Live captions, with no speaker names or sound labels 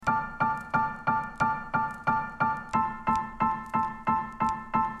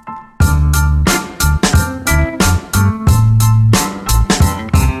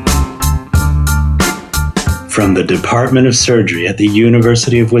From the Department of Surgery at the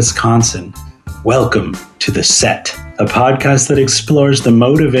University of Wisconsin, welcome to The Set, a podcast that explores the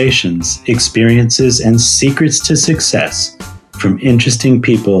motivations, experiences, and secrets to success from interesting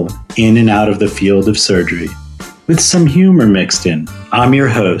people in and out of the field of surgery, with some humor mixed in. I'm your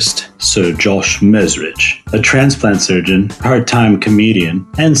host, Sir Josh Mesrich, a transplant surgeon, part-time comedian,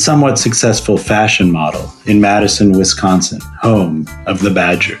 and somewhat successful fashion model in Madison, Wisconsin, home of the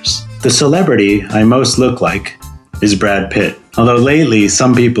Badgers. The celebrity I most look like is Brad Pitt, although lately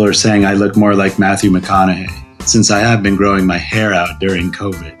some people are saying I look more like Matthew McConaughey, since I have been growing my hair out during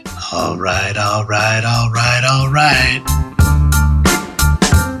COVID. All right.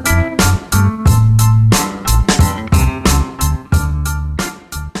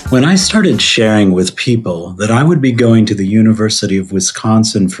 When I started sharing with people that I would be going to the University of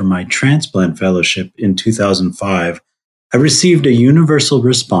Wisconsin for my transplant fellowship in 2005, I received a universal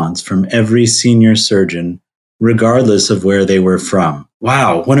response from every senior surgeon, regardless of where they were from.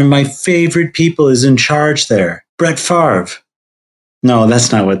 Wow, one of my favorite people is in charge there, Brett Favre. No,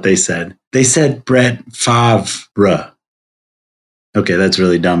 that's not what they said. They said Brett Favre. Okay, that's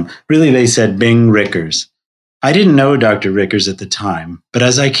really dumb. Really, they said Bing Rikkers. I didn't know Dr. Rikkers at the time, but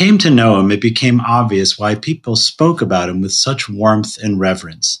as I came to know him, it became obvious why people spoke about him with such warmth and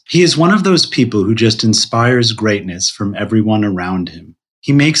reverence. He is one of those people who just inspires greatness from everyone around him.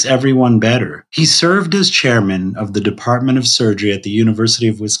 He makes everyone better. He served as chairman of the Department of Surgery at the University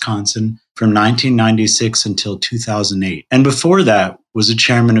of Wisconsin from 1996 until 2008, and before that was a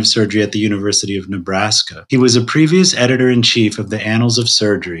chairman of surgery at the University of Nebraska. He was a previous editor-in-chief of the Annals of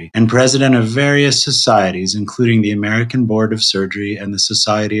Surgery and president of various societies, including the American Board of Surgery and the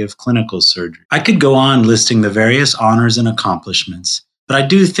Society of Clinical Surgery. I could go on listing the various honors and accomplishments, but I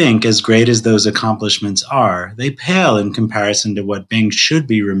do think, as great as those accomplishments are, they pale in comparison to what Bing should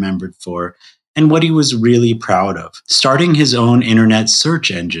be remembered for and what he was really proud of. Starting his own internet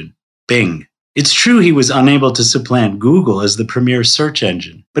search engine, Bing. It's true he was unable to supplant Google as the premier search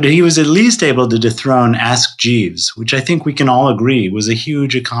engine, but he was at least able to dethrone Ask Jeeves, which I think we can all agree was a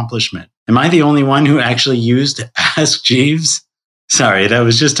huge accomplishment. Am I the only one who actually used Ask Jeeves? Sorry, that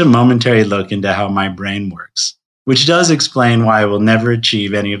was just a momentary look into how my brain works, which does explain why I will never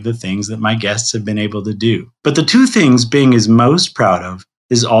achieve any of the things that my guests have been able to do. But the two things Bing is most proud of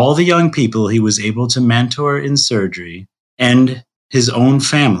is all the young people he was able to mentor in surgery and his own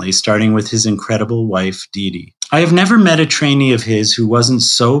family, starting with his incredible wife, Dee Dee. I have never met a trainee of his who wasn't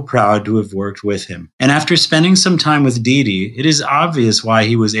so proud to have worked with him. And after spending some time with Dee Dee, it is obvious why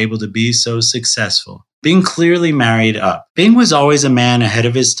he was able to be so successful. Bing clearly married up. Bing was always a man ahead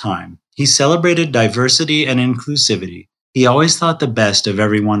of his time. He celebrated diversity and inclusivity. He always thought the best of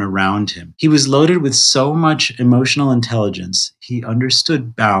everyone around him. He was loaded with so much emotional intelligence. He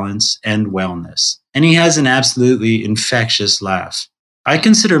understood balance and wellness. And he has an absolutely infectious laugh. I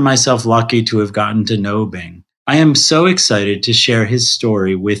consider myself lucky to have gotten to know Bing. I am so excited to share his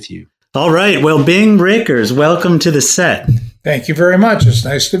story with you. All right. Well, Bing Rikkers, welcome to The Set. Thank you very much. It's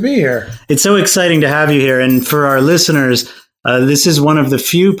nice to be here. It's so exciting to have you here. And for our listeners, this is one of the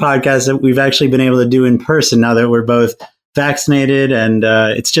few podcasts that we've actually been able to do in person now that we're both vaccinated, and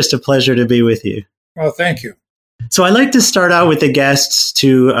it's just a pleasure to be with you. Well, thank you. So I like to start out with the guests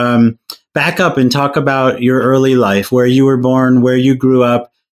to back up and talk about your early life, where you were born, where you grew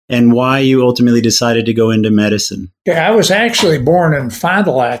up, and why you ultimately decided to go into medicine. Yeah, I was actually born in Fond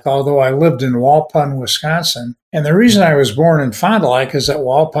du Lac, although I lived in Waupun, Wisconsin. And the reason I was born in Fond du Lac is that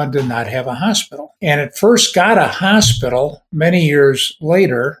Waupun did not have a hospital. And it first got a hospital many years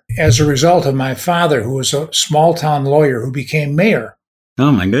later as a result of my father, who was a small-town lawyer who became mayor.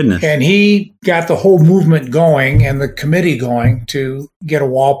 Oh, my goodness. And he got the whole movement going and the committee going to get a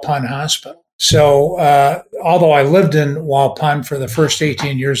Waupun hospital. So although I lived in Waupun for the first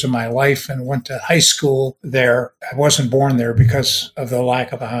 18 years of my life and went to high school there, I wasn't born there because of the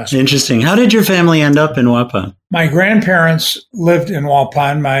lack of a hospital. Interesting. How did your family end up in Waupun? My grandparents lived in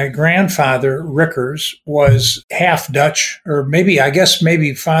Waupun. My grandfather, Rikkers, was half Dutch, or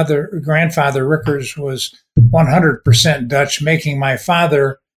grandfather Rikkers was 100% Dutch, making my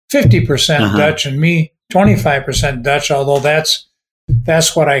father 50% Dutch and me 25% Dutch, although that's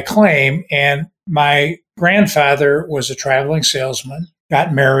what I claim. And my grandfather was a traveling salesman,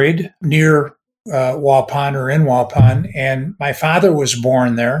 got married near Waupun or in Waupun, and my father was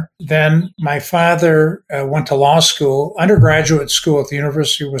born there. Then my father went to law school, undergraduate school at the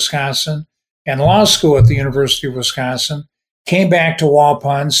University of Wisconsin, and law school at the University of Wisconsin, came back to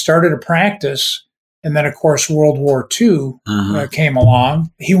Waupun, started a practice, and then, of course, World War II came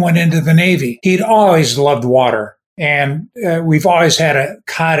along. He went into the Navy. He'd always loved water. And we've always had a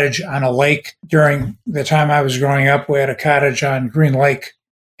cottage on a lake. During the time I was growing up, we had a cottage on Green Lake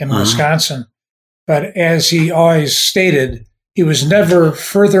in Wisconsin. But as he always stated, he was never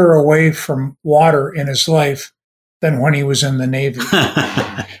further away from water in his life than when he was in the Navy.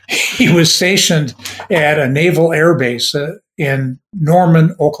 He was stationed at a naval air base in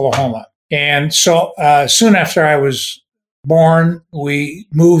Norman, Oklahoma. And so soon after I was born, we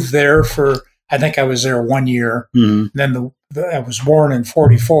moved there for, I think I was there 1 year. Mm-hmm. Then I was born in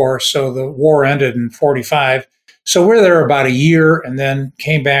 44, so the war ended in 45. So we're there about a year and then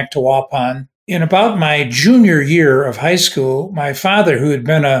came back to Waupun. In about my junior year of high school, my father, who had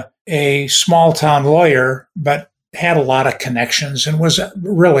been a small town lawyer, but had a lot of connections and was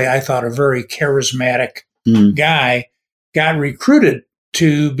really, I thought, a very charismatic guy, got recruited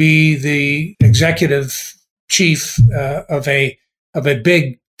to be the executive chief of a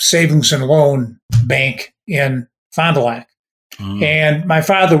big savings and loan bank in Fond du Lac. And my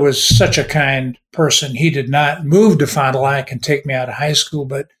father was such a kind person. He did not move to Fond du Lac and take me out of high school,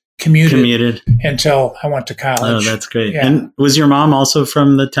 but commuted until I went to college. Oh, that's great. Yeah. And was your mom also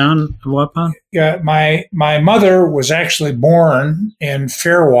from the town of Waupun? Yeah, my mother was actually born in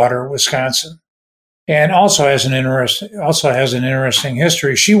Fairwater, Wisconsin, and also has an interesting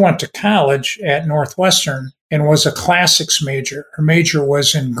history. She went to college at Northwestern and was a classics major. Her major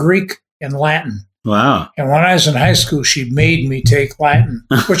was in Greek and Latin. Wow. And when I was in high school, she made me take Latin,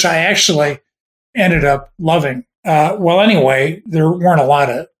 which I actually ended up loving. Well, anyway, there weren't a lot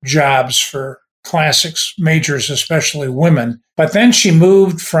of jobs for classics majors, especially women. But then she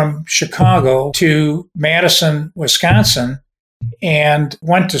moved from Chicago to Madison, Wisconsin, and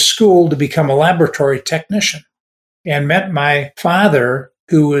went to school to become a laboratory technician and met my father,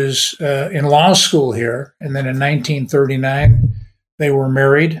 who was in law school here. And then in 1939, they were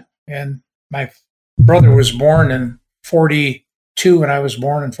married. And my brother was born in 42 and I was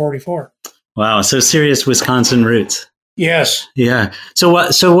born in 44. Wow. So serious Wisconsin roots. Yes. Yeah. So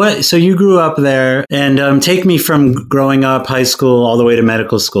you grew up there, and take me from growing up, high school, all the way to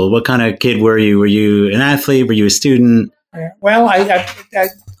medical school. What kind of kid were you? Were you an athlete? Were you a student? Well, I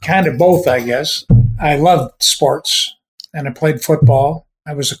kind of both, I guess. I loved sports, and I played football.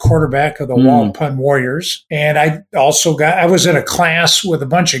 I was a quarterback of the Waupun Warriors. And I was in a class with a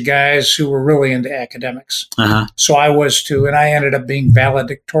bunch of guys who were really into academics. Uh-huh. So I was too, and I ended up being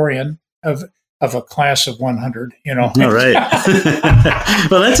valedictorian of a class of 100, you know. All right.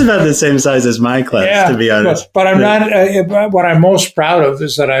 Well, that's about the same size as my class, to be honest. But I'm not. What I'm most proud of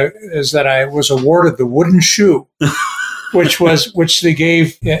is that I was awarded the wooden shoe, which they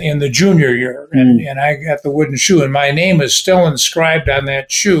gave in the junior year, and I got the wooden shoe, and my name is still inscribed on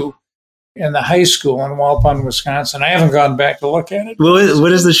that shoe in the high school in Waupun, Wisconsin. I haven't gone back to look at it. Well,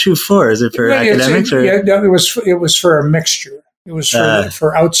 what is the shoe for? Is it for academics? It was for a mixture. It was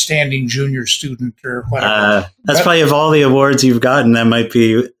for outstanding junior student or whatever. That's probably, of all the awards you've gotten, that might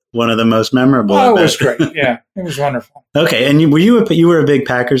be one of the most memorable. Oh, it was great. Yeah, it was wonderful. Okay, and you were a big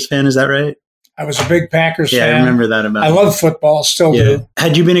Packers fan, is that right? I was a big Packers fan. Yeah, I remember that about. I love football, still do.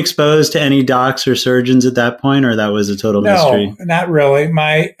 Had you been exposed to any docs or surgeons at that point, or that was a total mystery? No, not really.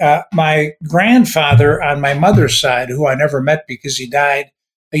 My grandfather on my mother's side, who I never met because he died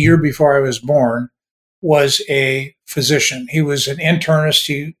a year before I was born, was a physician. He was an internist.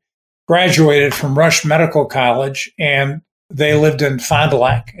 He graduated from Rush Medical College, and they lived in Fond du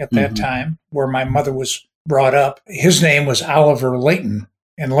Lac at that time, where my mother was brought up. His name was Oliver Layton,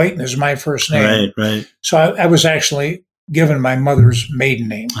 and Layton is my first name. Right. So I was actually given my mother's maiden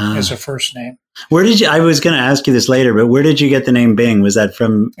name as a first name. Where did you? I was going to ask you this later, but where did you get the name Bing? Was that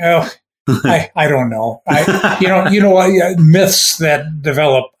from? Oh, I don't know. Myths that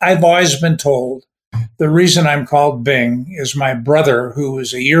develop. I've always been told the reason I'm called Bing is my brother, who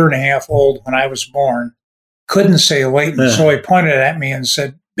was a year and a half old when I was born, couldn't say Layton, so he pointed at me and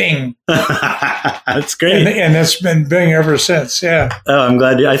said, Bing. That's great. And it's been Bing ever since, yeah. Oh, I'm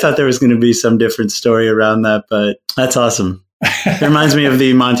glad. I thought there was going to be some different story around that, but that's awesome. It reminds me of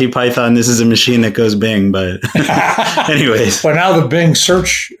the Monty Python, this is a machine that goes Bing, but anyways. But now the Bing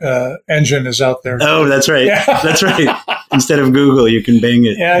search engine is out there. Oh, that's right. Yeah. That's right. Instead of Google, you can Bing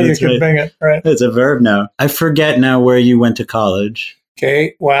it. Yeah, that's you can Bing it, right. It's a verb now. I forget now where you went to college.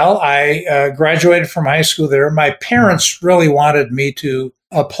 Okay, well, I graduated from high school there. My parents really wanted me to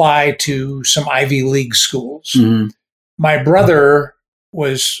apply to some Ivy League schools. Mm-hmm. My brother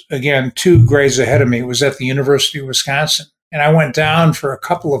was, again, 2 grades ahead of me, was at the University of Wisconsin. And I went down for a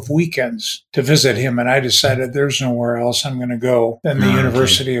couple of weekends to visit him, and I decided there's nowhere else I'm going to go than the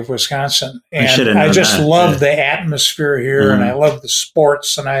University of Wisconsin. And I just love the atmosphere here, and I love the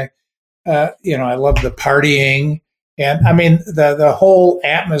sports, and I I loved the partying. And I mean, the whole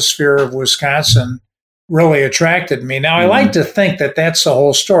atmosphere of Wisconsin really attracted me. Now, I like to think that that's the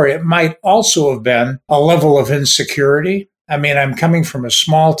whole story. It might also have been a level of insecurity. I mean, I'm coming from a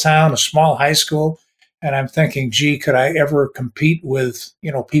small town, a small high school, and I'm thinking, gee, could I ever compete with,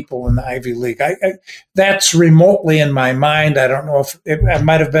 people in the Ivy League? That's remotely in my mind. I don't know if I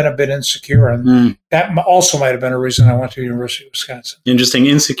might have been a bit insecure. And that also might have been a reason I went to the University of Wisconsin. Interesting.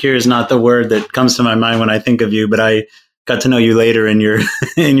 Insecure is not the word that comes to my mind when I think of you, but I got to know you later in your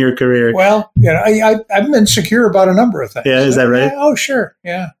in your career. Well, I'm insecure about a number of things. Yeah, is that right? Yeah, oh, sure.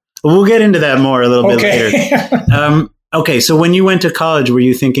 Yeah. Well, we'll get into that more a little bit later. Okay, so when you went to college, were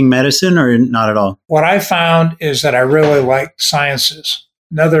you thinking medicine or not at all? What I found is that I really liked sciences.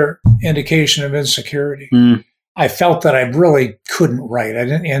 Another indication of insecurity. I felt that I really couldn't write. I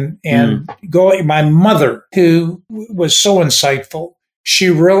didn't, my mother, who was so insightful, she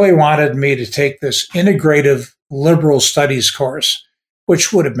really wanted me to take this integrative liberal studies course,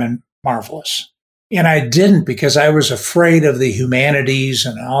 which would have been marvelous. And I didn't because I was afraid of the humanities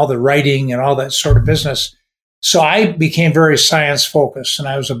and all the writing and all that sort of business. So I became very science focused, and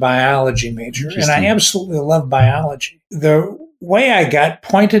I was a biology major, and I absolutely love biology. The way I got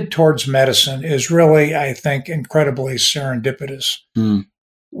pointed towards medicine is really, I think, incredibly serendipitous.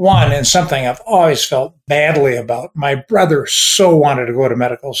 One, and something I've always felt badly about, my brother so wanted to go to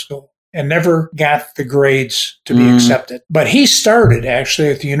medical school and never got the grades to be accepted. But he started actually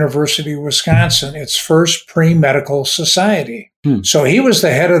at the University of Wisconsin, its first pre-medical society. So he was the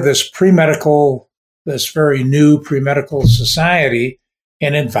head of this very new pre-medical society,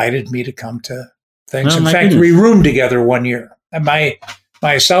 and invited me to come to things. In fact, we roomed together one year. And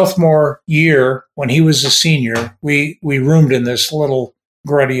my sophomore year, when he was a senior, we roomed in this little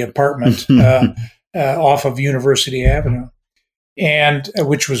gruddy apartment off of University Avenue, and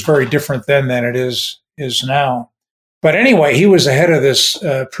which was very different then than it is now. But anyway, he was the head of this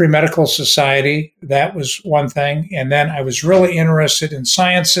pre-medical society. That was one thing. And then I was really interested in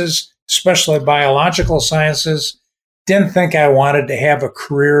sciences, especially biological sciences. Didn't think I wanted to have a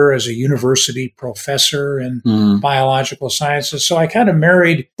career as a university professor in biological sciences. So I kind of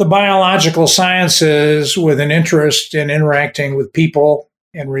married the biological sciences with an interest in interacting with people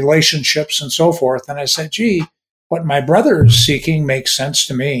and relationships and so forth. And I said, gee, what my brother is seeking makes sense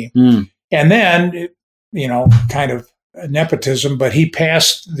to me. And then, kind of nepotism, but he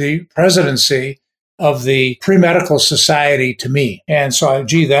passed the presidency of the pre-medical society to me. And so,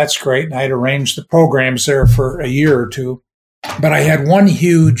 that's great. And I'd arranged the programs there for a year or two. But I had one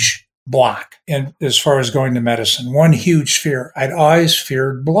huge block as far as going to medicine, one huge fear. I'd always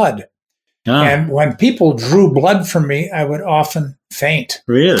feared blood. Oh. And when people drew blood from me, I would often faint.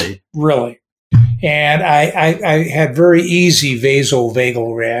 Really? Really. And I had very easy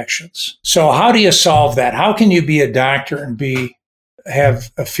vasovagal reactions. So how do you solve that? How can you be a doctor and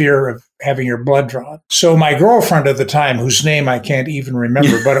have a fear of having your blood drawn? So my girlfriend at the time, whose name I can't even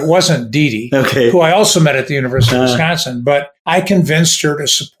remember, but it wasn't Dee Dee, who I also met at the University of Wisconsin, but I convinced her to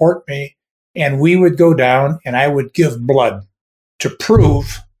support me, and we would go down and I would give blood to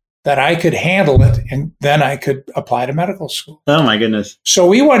prove that I could handle it, and then I could apply to medical school. Oh, my goodness. So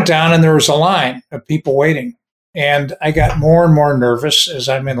we went down, and there was a line of people waiting. And I got more and more nervous as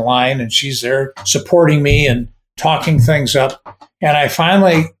I'm in line, and she's there supporting me and talking things up. And I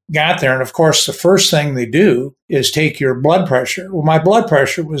finally got there. And of course, the first thing they do is take your blood pressure. Well, my blood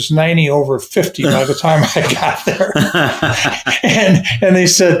pressure was 90/50 by the time I got there. and they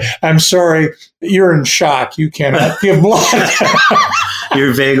said, I'm sorry, you're in shock. You cannot give blood.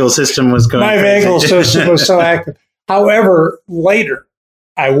 Your vagal system was going My crazy. vagal system was so active. However, later,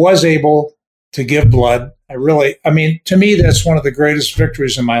 I was able to give blood. To me, that's one of the greatest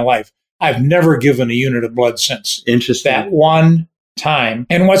victories in my life. I've never given a unit of blood since. Interesting. That one time.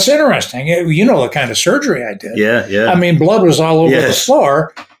 And what's interesting, the kind of surgery I did. Yeah. Blood was all over the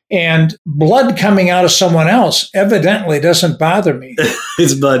floor, and blood coming out of someone else evidently doesn't bother me.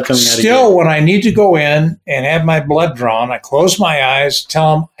 It's blood coming out of you. Still, when I need to go in and have my blood drawn, I close my eyes,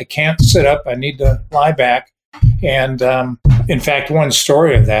 tell them I can't sit up, I need to lie back. And in fact, one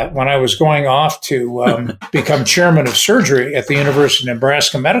story of that, when I was going off to become chairman of surgery at the University of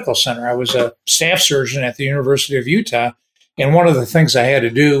Nebraska Medical Center, I was a staff surgeon at the University of Utah. And one of the things I had to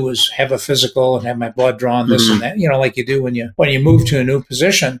do was have a physical and have my blood drawn, this and that, like you do when you move to a new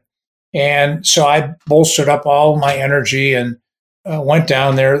position. And so I bolstered up all my energy and went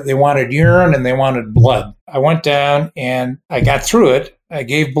down there. They wanted urine and they wanted blood. I went down and I got through it. I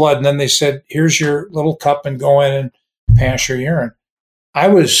gave blood, and then they said, here's your little cup and go in and pass your urine. I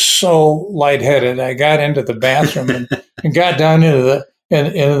was so lightheaded. I got into the bathroom and got down into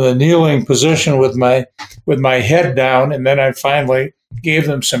in the kneeling position with my head down, and then I finally gave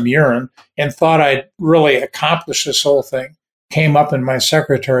them some urine and thought I'd really accomplished this whole thing. Came up and my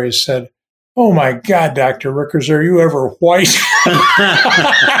secretary said, "Oh my God, Dr. Rikkers, are you ever white?"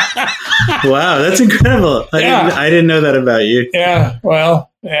 Wow, that's incredible. I didn't know that about you. Yeah, well,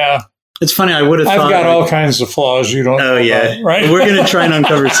 yeah. It's funny, I would have thought... I've got all kinds of flaws you don't know about, right? We're going to try and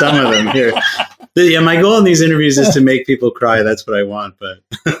uncover some of them here. Yeah, my goal in these interviews is to make people cry. That's what I want, but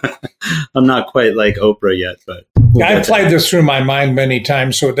I'm not quite like Oprah yet. But I've played this through my mind many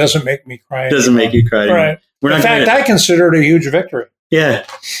times, so it doesn't make me cry. It doesn't make you cry. Right. In fact, I consider it a huge victory. Yeah,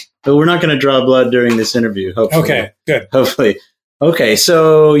 but we're not going to draw blood during this interview, hopefully. Okay, good. Hopefully. Okay,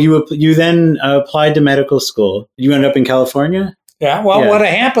 so you then applied to medical school. You ended up in California? Yeah, well, what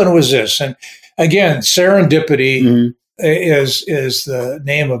happened was this, and again, serendipity is the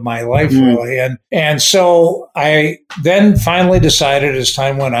name of my life, really. And so I then finally decided as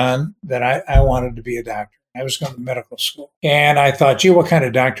time went on that I wanted to be a doctor. I was going to medical school. And I thought, gee, what kind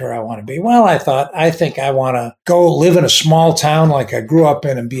of doctor I want to be? Well, I think I want to go live in a small town like I grew up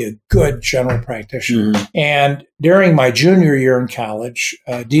in and be a good general practitioner. Mm-hmm. And during my junior year in college,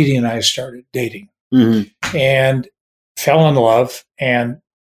 Dee Dee and I started dating and fell in love and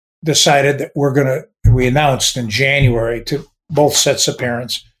decided that we announced in January to both sets of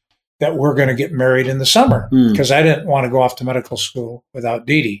parents that we're going to get married in the summer because I didn't want to go off to medical school without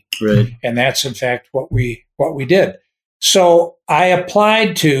Dee Dee. Right. And that's in fact what we did. So I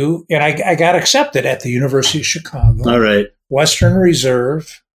applied to, and I got accepted at the University of Chicago. All right. Western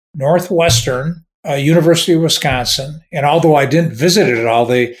Reserve, Northwestern, University of Wisconsin. And although I didn't visit it at all,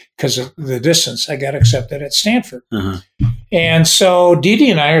 because of the distance, I got accepted at Stanford. Uh-huh. And so Dee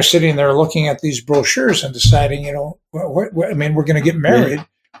Dee and I are sitting there looking at these brochures and deciding, we're going to get married. Yeah.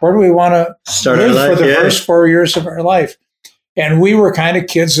 Where do we want to start live for the first 4 years of our life? And we were kind of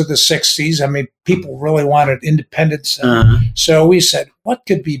kids of the 60s. I mean, people really wanted independence. So we said, what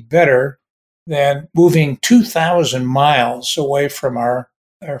could be better than moving 2,000 miles away from our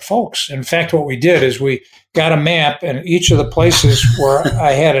folks? In fact, what we did is we got a map, and each of the places where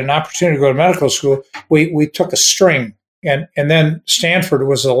I had an opportunity to go to medical school, we took a string. And then Stanford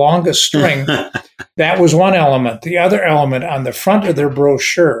was the longest string. That was one element. The other element, on the front of their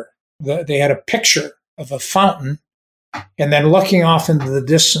brochure, they had a picture of a fountain, and then looking off into the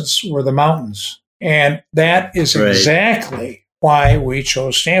distance were the mountains. And that is exactly why we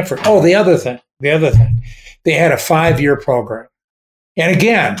chose Stanford. Oh, the other thing, they had a 5-year program. And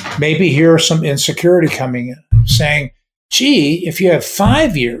again, maybe here are some insecurity coming in, saying, gee, if you have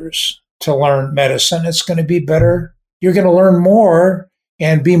 5 years to learn medicine, it's going to be better. You're going to learn more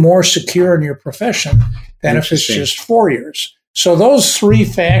and be more secure in your profession than if it's just 4 years. So those three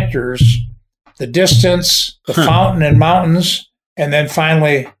factors, the distance, the fountain and mountains, and then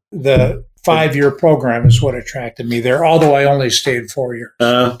finally the 5-year program is what attracted me there, although I only stayed 4 years.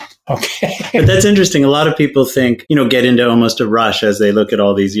 Okay. But that's interesting. A lot of people think, get into almost a rush as they look at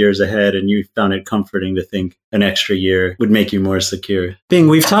all these years ahead, and you found it comforting to think an extra year would make you more secure. Bing,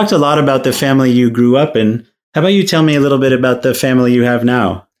 we've talked a lot about the family you grew up in. How about you tell me a little bit about the family you have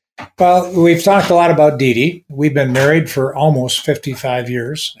now? Well, we've talked a lot about Dee Dee. We've been married for almost 55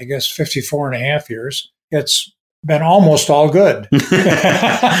 years, I guess 54 and a half years. It's been almost all good.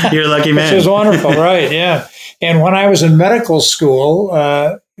 You're a lucky man. Which is wonderful, right? Yeah. And when I was in medical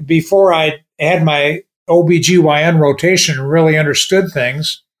school, before I had my OBGYN rotation and really understood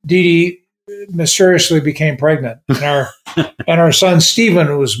things, Dee Dee mysteriously became pregnant. And our son,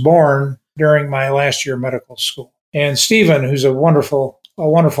 Stephen, was born during my last year of medical school. And Stephen, who's a wonderful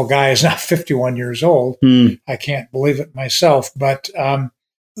guy, is now 51 years old. I can't believe it myself. But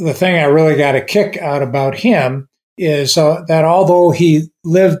the thing I really got a kick out about him is that although he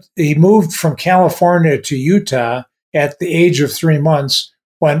moved from California to Utah at the age of 3 months,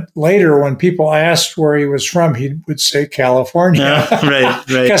 when people asked where he was from, he would say California. Right.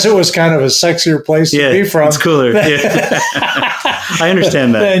 Because it was kind of a sexier place to be from. It's cooler. Yeah. I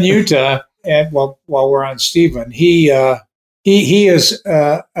understand that. Than Utah. And while we're on Stephen, he is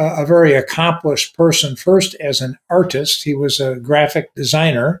a very accomplished person. First, as an artist, he was a graphic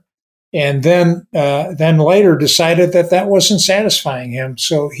designer, and then later decided that wasn't satisfying him.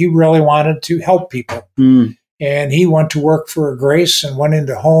 So he really wanted to help people. And he went to work for Grace and went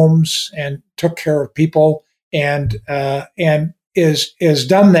into homes and took care of people, and is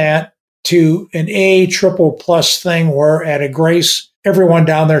done that to an A triple plus thing, where at a Grace, everyone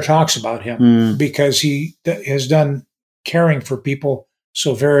down there talks about him because he has done caring for people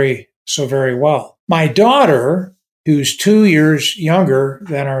so very well. My daughter, who's 2 years younger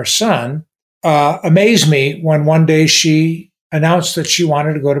than our son, amazed me when one day she announced that she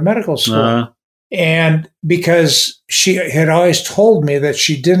wanted to go to medical school. And because she had always told me that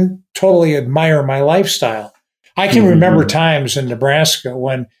she didn't totally admire my lifestyle. I can remember times in Nebraska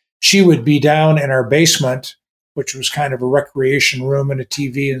when she would be down in our basement, which was kind of a recreation room and a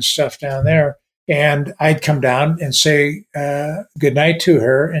TV and stuff down there. And I'd come down and say goodnight to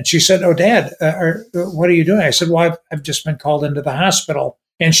her. And she said, "Oh, Dad, what are you doing?" I said, "Well, I've just been called into the hospital."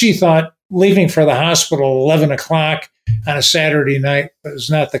 And she thought leaving for the hospital at 11 o'clock on a Saturday night was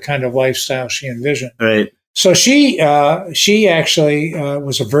not the kind of lifestyle she envisioned. Right. So she actually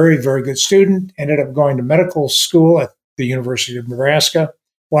was a very, very good student, ended up going to medical school at the University of Nebraska.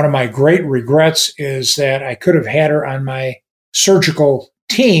 One of my great regrets is that I could have had her on my surgical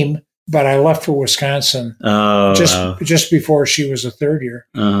team, but I left for Wisconsin just before she was a third year.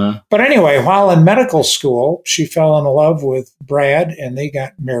 But anyway, while in medical school, she fell in love with Brad and they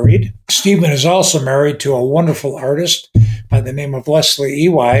got married. Stephen is also married to a wonderful artist by the name of Leslie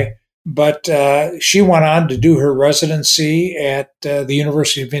Ely. But she went on to do her residency at the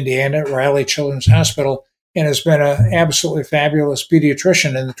University of Indiana at Riley Children's Hospital and has been an absolutely fabulous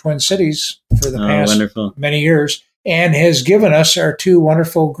pediatrician in the Twin Cities for the past many years. And has given us our two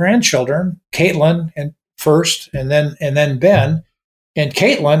wonderful grandchildren, Caitlin and first, and then Ben. And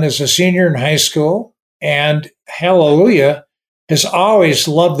Caitlin is a senior in high school, and hallelujah, has always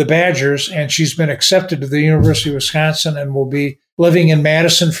loved the Badgers, and she's been accepted to the University of Wisconsin and will be living in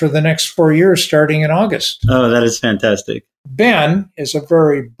Madison for the next 4 years, starting in August. Oh, that is fantastic. Ben is a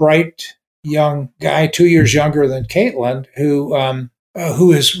very bright young guy, 2 years younger than Caitlin,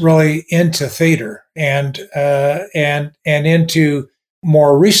 who is really into theater and into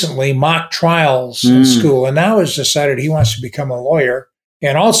more recently mock trials in school, and now has decided he wants to become a lawyer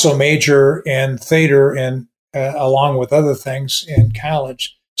and also major in theater and along with other things in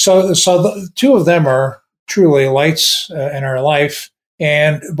college. So the two of them are truly lights in our life,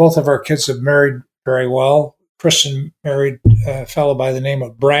 and both of our kids have married very well. Kristen married a fellow by the name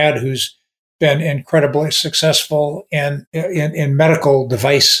of Brad, who's been incredibly successful in medical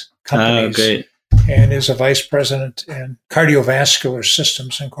device companies. Oh, great. And is a vice president in Cardiovascular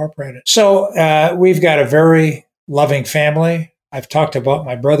Systems Incorporated. So we've got a very loving family. I've talked about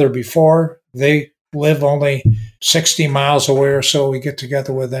my brother before. They live only 60 miles away or so. We get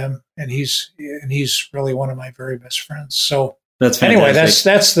together with them, and he's really one of my very best friends. So that's fantastic.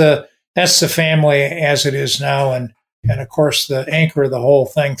 Anyway, that's the family as it is now, and of course the anchor of the whole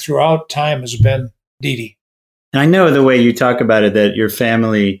thing throughout time has been Dee Dee. And I know the way you talk about it, that your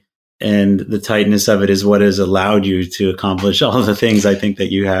family and the tightness of it is what has allowed you to accomplish all the things I think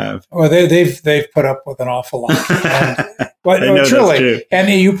that you have. Well, they've put up with an awful lot. But truly, and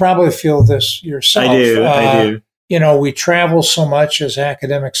you probably feel this yourself. I do. You know, we travel so much as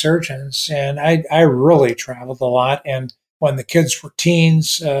academic surgeons, and I really traveled a lot. And when the kids were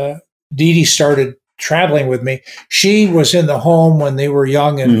teens, Dee Dee started traveling with me. She was in the home when they were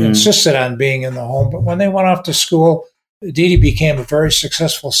young and insisted on being in the home. But when they went off to school, Dee Dee became a very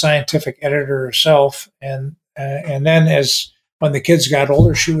successful scientific editor herself. And then when the kids got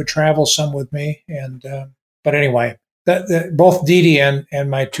older, she would travel some with me. And but anyway, both Dee Dee and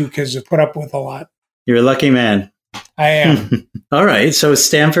my two kids have put up with a lot. You're a lucky man. I am. All right. So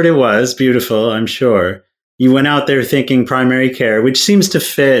Stanford it was. Beautiful, I'm sure. You went out there thinking primary care, which seems to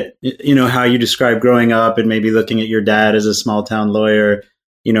fit, how you described growing up and maybe looking at your dad as a small town lawyer,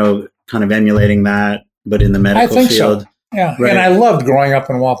 kind of emulating that, but in the medical field. I think so. Yeah. Right. And I loved growing up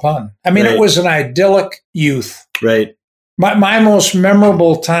in Waupun. I mean, It was an idyllic youth. Right. My most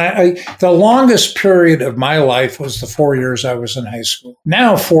memorable time, the longest period of my life was the 4 years I was in high school.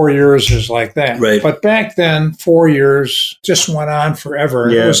 Now 4 years is like that. Right. But back then, 4 years just went on forever.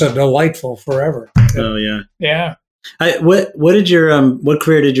 Yeah. It was a delightful forever. Oh, yeah. Yeah. What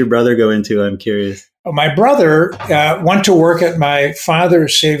career did your brother go into? I'm curious. My brother went to work at my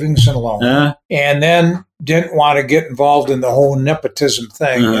father's savings and loan and then didn't want to get involved in the whole nepotism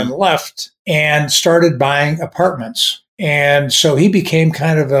thing and left and started buying apartments. And so he became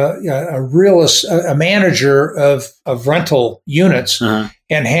kind of a realist, a manager of rental units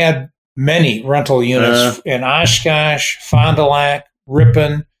and had many rental units in Oshkosh, Fond du Lac,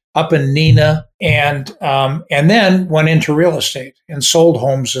 Ripon, up in Neenah, and then went into real estate and sold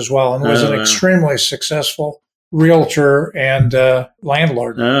homes as well, and was an extremely successful realtor and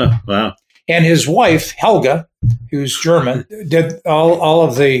landlord. Oh, wow. And his wife, Helga, who's German, did all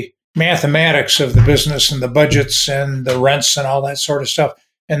of the mathematics of the business and the budgets and the rents and all that sort of stuff.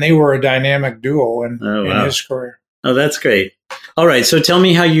 And they were a dynamic duo in his career. Oh, that's great. All right. So tell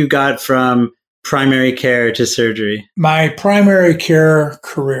me how you got from primary care to surgery. My primary care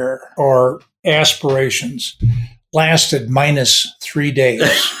career or aspirations lasted -3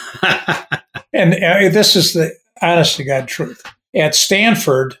 days. And this is the honest to God truth. At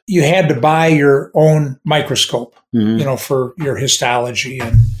Stanford, you had to buy your own microscope, for your histology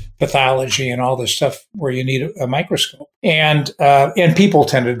and pathology and all this stuff where you need a microscope. And people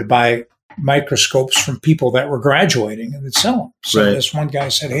tended to buy microscopes from people that were graduating and would sell them. So this one guy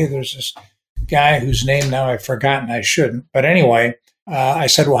said, hey, there's this guy whose name now I've forgotten. I shouldn't. But anyway, I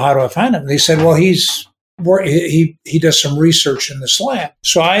said, well, how do I find him? They said, well, he does some research in this lab.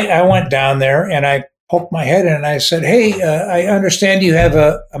 So I went down there and I poked my head in and I said, hey, I understand you have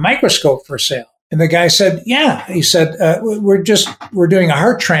a microscope for sale. And the guy said, yeah. He said, we're doing a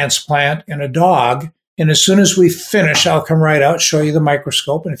heart transplant in a dog. And as soon as we finish, I'll come right out, show you the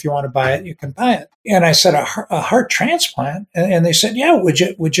microscope. And if you want to buy it, you can buy it. And I said, a heart transplant? And they said, yeah,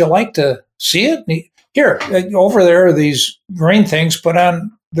 would you like to see it? Here, over there are these green things, put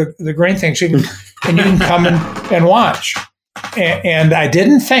on the green things, and you can come and watch. And I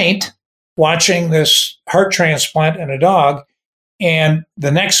didn't faint watching this heart transplant in a dog. And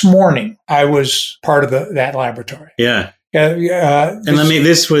the next morning, I was part of that laboratory. Yeah. This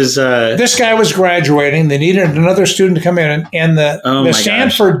guy was graduating. They needed another student to come in. And the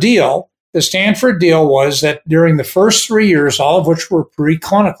Stanford deal was that during the first 3 years, all of which were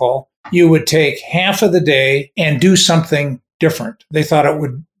preclinical, you would take half of the day and do something different. They thought it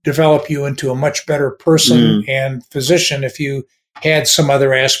would develop you into a much better person and physician if you had some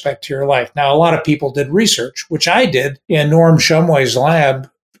other aspect to your life. Now, a lot of people did research, which I did in Norm Shumway's lab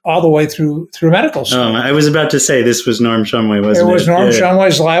all the way through medical school. Oh, I was about to say this was Norm Shumway, wasn't it? It was Norm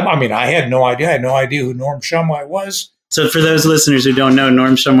Shumway's lab. I mean, I had no idea. I had no idea who Norm Shumway was. So for those listeners who don't know,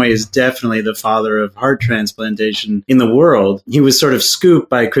 Norm Shumway is definitely the father of heart transplantation in the world. He was sort of scooped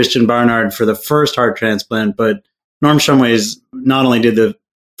by Christian Barnard for the first heart transplant, but Norm Shumway not only did the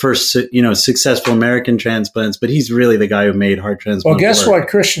first, successful American transplants, but he's really the guy who made heart transplants. Well, guess what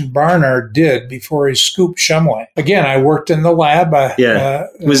Christian Barnard did before he scooped Shumway? Again, I worked in the lab.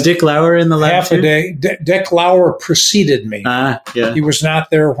 Was Dick Lauer in the lab half too? A day. Dick Lauer preceded me. He was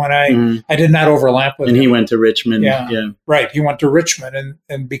not there when I did not overlap with him. And he went to Richmond. Yeah. Right. He went to Richmond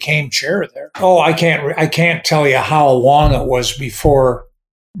and became chair there. Oh, I can't tell you how long it was before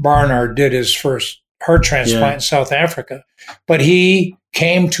Barnard did his first heart transplant in South Africa, but he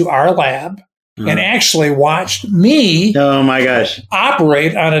came to our lab and actually watched me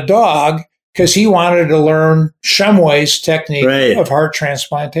operate on a dog because he wanted to learn Shumway's technique of heart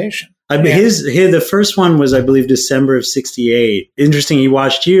transplantation. The first one was, I believe, December of '68. Interesting. He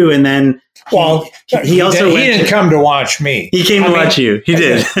watched you, and then he didn't come to watch me. He came to watch you. He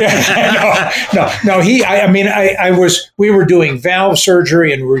did. No. We were doing valve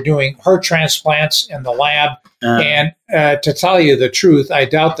surgery and we were doing heart transplants in the lab. And to tell you the truth, I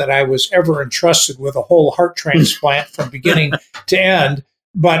doubt that I was ever entrusted with a whole heart transplant from beginning to end.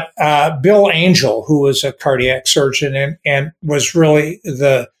 But Bill Angel, who was a cardiac surgeon and was really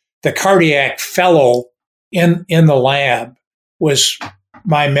the cardiac fellow in the lab, was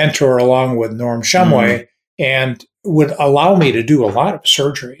my mentor along with Norm Shumway and would allow me to do a lot of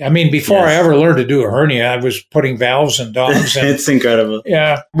surgery. I mean, before I ever learned to do a hernia, I was putting valves in dogs. It's incredible.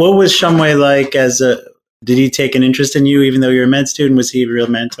 Yeah. What was Shumway like did he take an interest in you even though you're a med student? Was he a real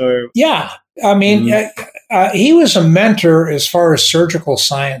mentor? Yeah. I mean, he was a mentor as far as surgical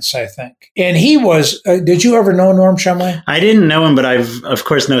science, I think. And he was, did you ever know Norm Shumway? I didn't know him, but I've, of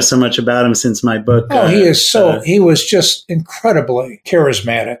course, know so much about him since my book. Oh, he was just incredibly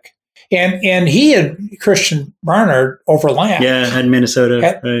charismatic. And he and Christian Barnard overlapped. Yeah, at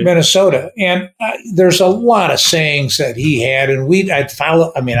Minnesota. Minnesota. And there's a lot of sayings that he had. And I'd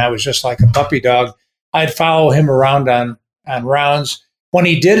follow, I was just like a puppy dog. I'd follow him around on rounds. When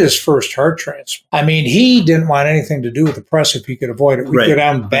he did his first heart transplant, he didn't want anything to do with the press if he could avoid it. We'd go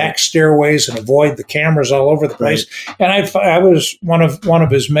down back stairways and avoid the cameras all over the place. And I was one of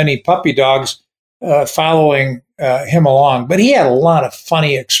his many puppy dogs following him along. But he had a lot of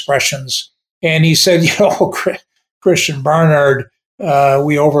funny expressions. And he said, Christian Barnard,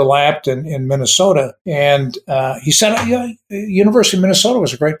 we overlapped in Minnesota. And he said, University of Minnesota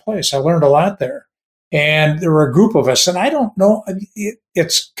was a great place. I learned a lot there. And there were a group of us, and I don't know,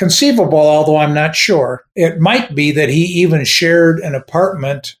 it's conceivable, although I'm not sure. It might be that he even shared an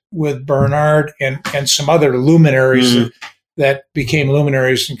apartment with Barnard and some other luminaries that became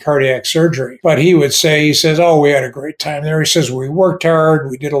luminaries in cardiac surgery. But he says, oh, we had a great time there. He says, we worked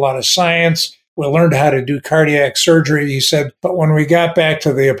hard, we did a lot of science. We learned how to do cardiac surgery. He said, but when we got back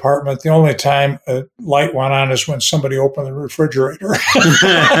to the apartment, the only time a light went on is when somebody opened the refrigerator.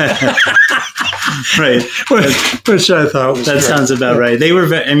 Right. Which I thought was that great. Sounds about right. They were,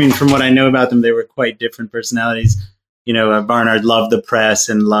 from what I know about them, they were quite different personalities. Barnard loved the press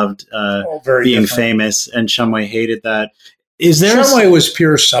and loved being famous, and Shumway hated that. Shumway was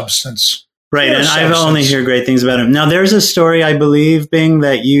pure substance. Right, and I've only heard great things about him. Now, there's a story, I believe, Bing,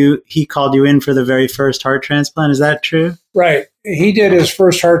 that he called you in for the very first heart transplant. Is that true? Right. He did his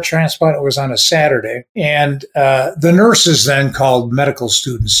first heart transplant. It was on a Saturday. And the nurses then called medical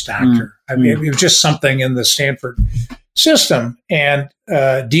students doctor. It was just something in the Stanford system. And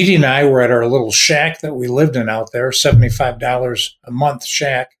Dee Dee and I were at our little shack that we lived in out there, $75 a month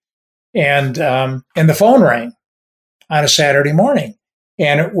shack. And the phone rang on a Saturday morning.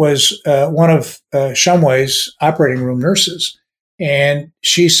 And it was one of Shumway's operating room nurses. And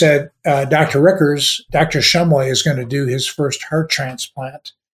she said, Dr. Rikkers, Dr. Shumway is going to do his first heart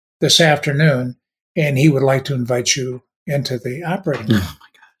transplant this afternoon, and he would like to invite you into the operating room. Oh, my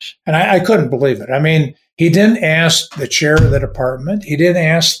gosh. And I couldn't believe it. He didn't ask the chair of the department. He didn't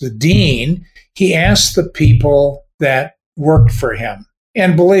ask the dean. He asked the people that worked for him.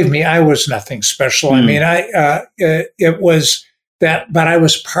 And believe me, I was nothing special. It was that, but I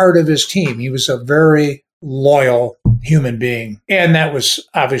was part of his team. He was a very loyal human being. And that was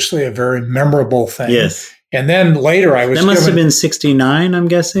obviously a very memorable thing. Yes. And then later That must have been 69, I'm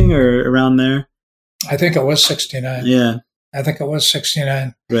guessing, or around there. I think it was 69. Yeah. I think it was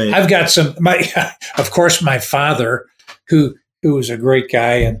 69. Right. I've got of course, my father, who was a great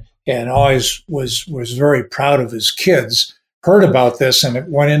guy and always was very proud of his kids, heard about this, and it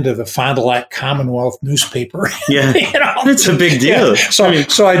went into the Fond du Lac Commonwealth newspaper. Yeah, it's a big deal. Yeah.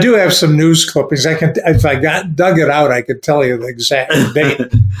 So I do have some news clippings. If I dug it out, I could tell you the exact date.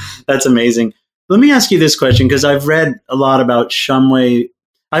 That's amazing. Let me ask you this question, because I've read a lot about Shumway.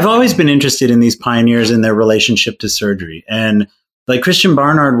 I've always been interested in these pioneers and their relationship to surgery. And like Christian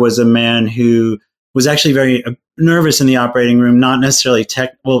Barnard was a man who was actually very nervous in the operating room, not necessarily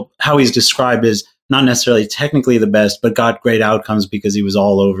how he's described is not necessarily technically the best, but got great outcomes because he was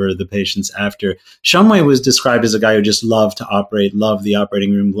all over the patients after. Shumway was described as a guy who just loved to operate, loved the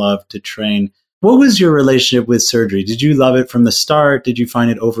operating room, loved to train. What was your relationship with surgery? Did you love it from the start? Did you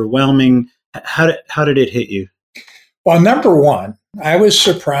find it overwhelming? How did it hit you? Well, number one, I was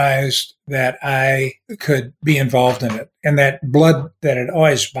surprised that I could be involved in it, and that blood that had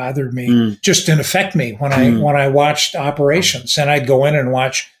always bothered me just didn't affect me when I watched operations, and I'd go in and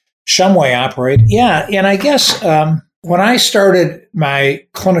watch Shumway operate. Yeah, and I guess when I started my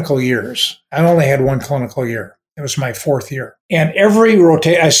clinical years, I only had one clinical year. It was my fourth year, and every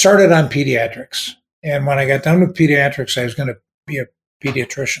rotation, I started on pediatrics, and when I got done with pediatrics, I was going to be a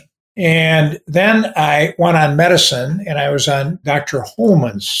pediatrician. And then I went on medicine, and I was on Dr.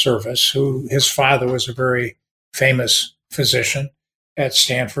 Holman's service, who his father was a very famous physician at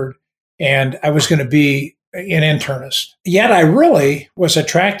Stanford. And I was going to be an internist. Yet I really was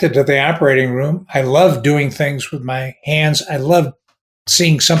attracted to the operating room. I loved doing things with my hands. I loved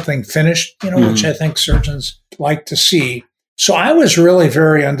seeing something finished, which I think surgeons like to see. So I was really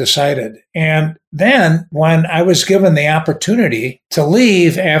very undecided. And then when I was given the opportunity to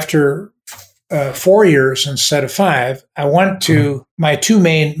leave after 4 years instead of 5, I went to my two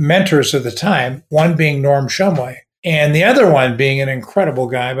main mentors of the time, one being Norm Shumway, and the other one being an incredible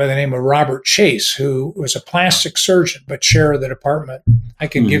guy by the name of Robert Chase, who was a plastic surgeon, but chair of the department. I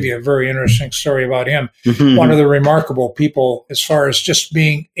can give you a very interesting story about him. One of the remarkable people as far as just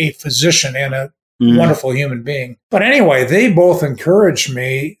being a physician and a wonderful human being. But anyway, they both encouraged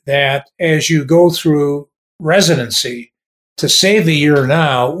me that as you go through residency, to save a year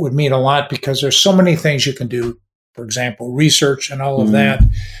now would mean a lot because there's so many things you can do. For example, research and all of that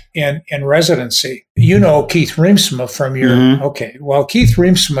in residency. You know Keith Reemsma from your, okay. Well, Keith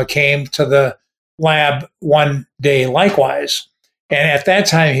Reemsma came to the lab one day likewise. And at that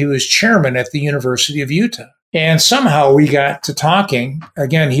time, he was chairman at the University of Utah. And somehow we got to talking.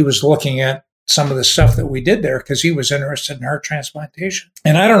 Again, he was looking at some of the stuff that we did there because he was interested in heart transplantation.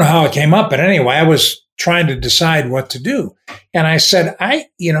 And I don't know how it came up, but anyway, I was trying to decide what to do. And I said, I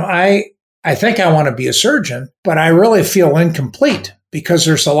think I want to be a surgeon, but I really feel incomplete because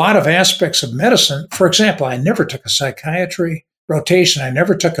there's a lot of aspects of medicine. For example, I never took a psychiatry rotation. I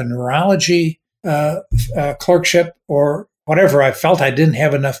never took a neurology clerkship or whatever. I felt I didn't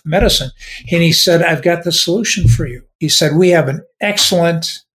have enough medicine. And he said, I've got the solution for you. He said, we have an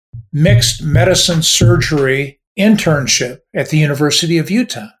excellent mixed medicine surgery internship at the University of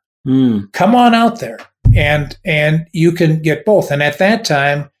Utah. Come on out there and you can get both. And at that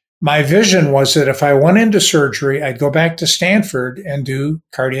time, my vision was that if I went into surgery, I'd go back to Stanford and do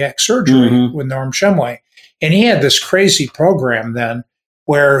cardiac surgery with Norm Shumway. And he had this crazy program then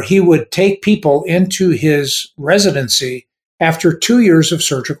where he would take people into his residency after 2 years of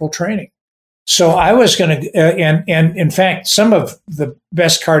surgical training. So I was going to, and in fact, some of the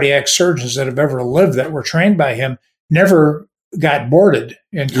best cardiac surgeons that have ever lived that were trained by him never got boarded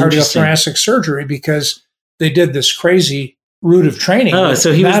in cardiothoracic surgery because they did this crazy route of training. Oh,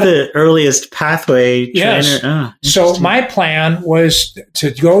 so he was the earliest pathway trainer. Yes. Oh, so my plan was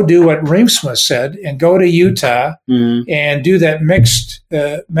to go do what Reemsma said and go to Utah and do that mixed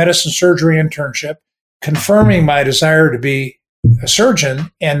medicine surgery internship, confirming my desire to be a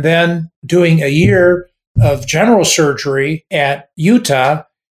surgeon, and then doing a year of general surgery at Utah.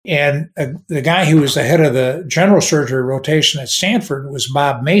 And the guy who was the head of the general surgery rotation at Stanford was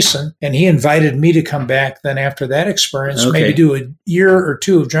Bob Mason. And he invited me to come back then after that experience, maybe do a year or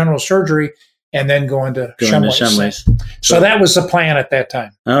two of general surgery and then go into Shumway's. So that was the plan at that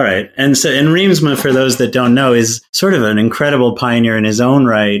time. All right. And so, and Reemsma, for those that don't know, is sort of an incredible pioneer in his own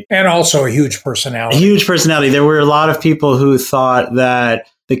right. And also a huge personality. A huge personality. There were a lot of people who thought that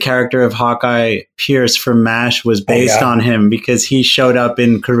the character of Hawkeye Pierce from MASH was based on him because he showed up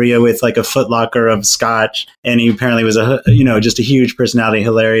in Korea with like a footlocker of scotch, and he apparently was just a huge personality,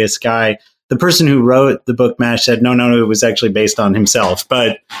 hilarious guy. The person who wrote the book MASH said, no, it was actually based on himself.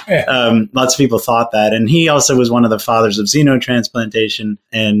 But lots of people thought that. And he also was one of the fathers of xenotransplantation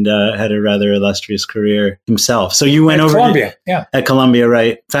and had a rather illustrious career himself. So you went over Columbia, at Columbia,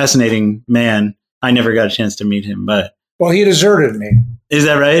 right? Fascinating man. I never got a chance to meet him, but well, he deserted me. Is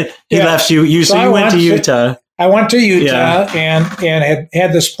that right? He left you. So you went to Utah. I went to Utah and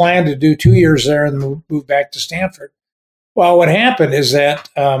had this plan to do 2 years there and move back to Stanford. Well, what happened is that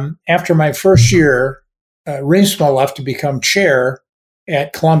after my first year, Reemsma left to become chair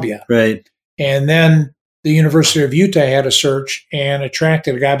at Columbia. Right. And then the University of Utah had a search and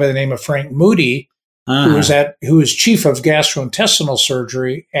attracted a guy by the name of Frank Moody, who was chief of gastrointestinal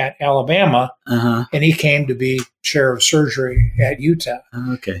surgery at Alabama, and he came to be chair of surgery at Utah.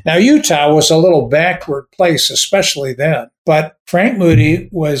 Okay. Now, Utah was a little backward place, especially then, but Frank Moody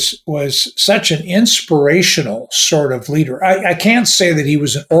was such an inspirational sort of leader. I can't say that he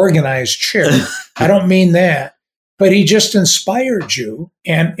was an organized chair. I don't mean that. But he just inspired you.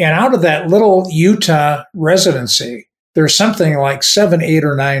 And out of that little Utah residency, there's something like 7, 8,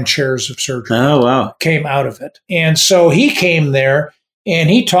 or 9 chairs of surgery. Oh, wow. Came out of it. And so he came there and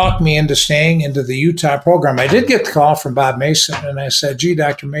he talked me into staying into the Utah program. I did get the call from Bob Mason and I said, gee,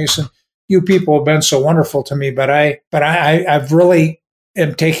 Dr. Mason, you people have been so wonderful to me, but I've really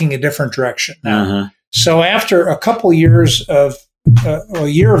am taking a different direction now. So after a couple years of a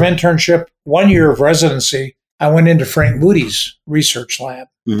year of internship, 1 year of residency, I went into Frank Moody's research lab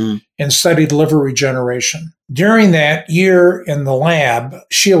and studied liver regeneration. During that year in the lab,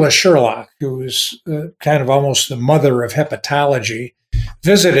 Sheila Sherlock, who was kind of almost the mother of hepatology,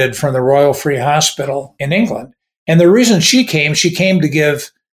 visited from the Royal Free Hospital in England. And the reason she came to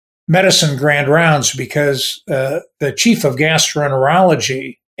give medicine grand rounds because the chief of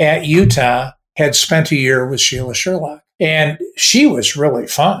gastroenterology at Utah had spent a year with Sheila Sherlock. And she was really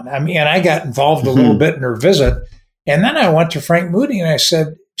fun. I mean, and I got involved a little bit in her visit. And then I went to Frank Moody and I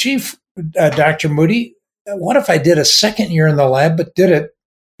said, Chief, Dr. Moody, what if I did a second year in the lab, but did it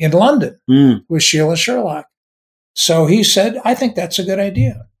in London with Sheila Sherlock? So he said, I think that's a good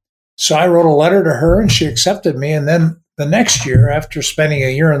idea. So I wrote a letter to her and she accepted me. And then the next year, after spending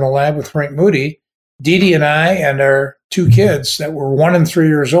a year in the lab with Frank Moody, Dee Dee and I and our 2 kids that were 1 and 3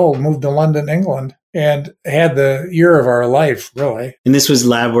 years old moved to London, England, and had the year of our life, really. And this was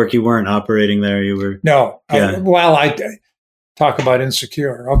lab work. You weren't operating there. You were. No. Yeah. I talk about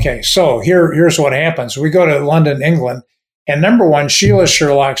insecure. Okay. So here's what happens. We go to London, England, and number one, Sheila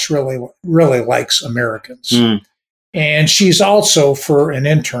Sherlock's really likes Americans. And she's also, for an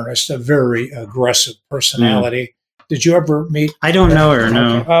internist, a very aggressive personality. Did you ever meet? I don't know her,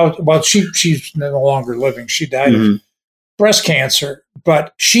 no. Okay. Well, she's no longer living. She died of breast cancer.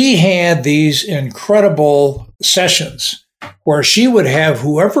 But she had these incredible sessions where she would have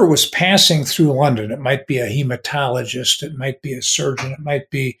whoever was passing through London. It might be a hematologist. It might be a surgeon. It might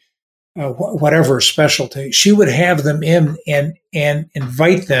be whatever specialty. She would have them in and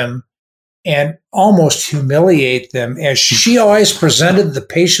invite them and almost humiliate them as she always presented the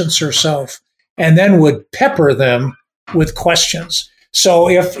patients herself and then would pepper them with questions. So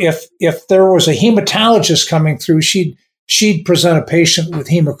if there was a hematologist coming through, she'd present a patient with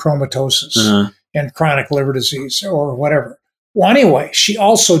hemochromatosis and chronic liver disease or whatever. Well, anyway, she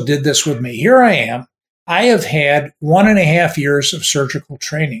also did this with me. Here I am. I have had 1.5 years of surgical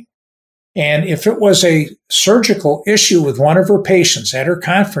training. And if it was a surgical issue with one of her patients at her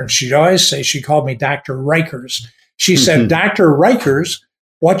conference, she'd always say, she called me Dr. Rikkers. She said, Dr. Rikkers,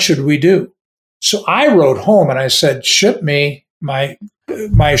 what should we do? So I wrote home and I said, ship me my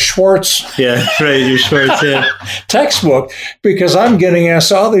Schwartz. Yeah, right, your Schwartz, textbook, because I'm getting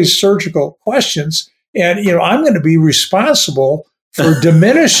asked all these surgical questions. And, I'm going to be responsible for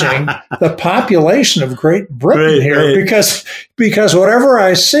diminishing the population of Great Britain here, because whatever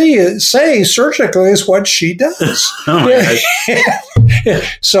I say surgically is what she does.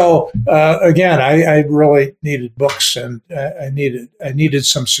 So again, I really needed books, and I needed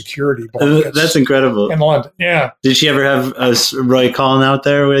some security blankets. That's incredible. In London, yeah. Did she ever have Roy Collin out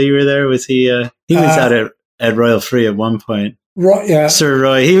there while you were there? Was he? He was out at Royal Free at one point. Roy, yeah. Sir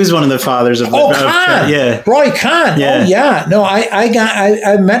Roy, he was one of the fathers of Kahn. Yeah, Roy Kahn. Yeah. Oh yeah, no,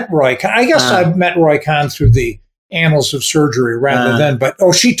 I met Roy Kahn. I guess I met Roy Kahn through the Annals of Surgery rather than. But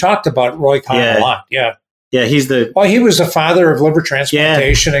she talked about Roy Kahn a lot. Yeah, he's the. Well, he was the father of liver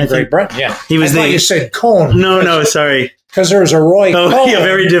transplantation in Great Britain. Yeah, he was. You said Cohn. No, sorry. Because there was a Roy. Oh, yeah,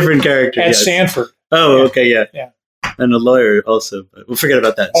 very different character at Stanford. Oh, okay, yeah. And a lawyer also, but we'll forget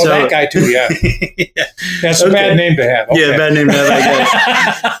about that. Oh, that guy too, yeah. That's a bad name to have. Okay. Yeah, bad name to have, I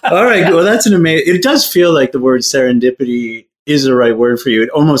guess. All right, well, that's an amazing... It does feel like the word serendipity is the right word for you. It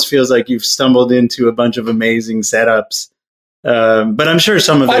almost feels like you've stumbled into a bunch of amazing setups. But I'm sure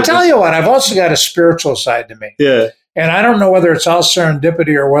some of it... I'll tell you what, I've also got a spiritual side to me. Yeah. And I don't know whether it's all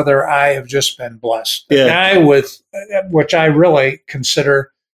serendipity or whether I have just been blessed. The guy with, which I really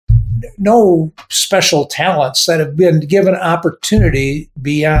consider... no special talents, that have been given opportunity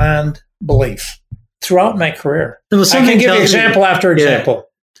beyond belief throughout my career. Well, I can give you example after example.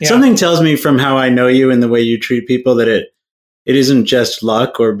 Yeah. Something tells me from how I know you and the way you treat people that it isn't just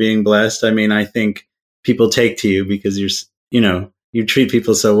luck or being blessed. I mean, I think people take to you because you treat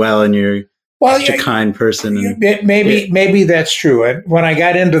people so well, and you're such a kind person. And, maybe that's true. And when I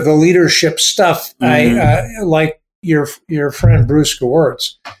got into the leadership stuff, I like your friend Bruce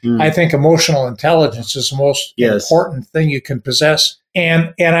Gewertz, I think emotional intelligence is the most important thing you can possess,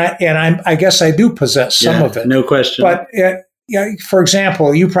 and I guess I do possess some of it, no question. But for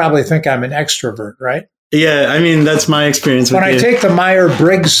example, you probably think I'm an extrovert, right? Yeah, I mean that's my experience. When I take the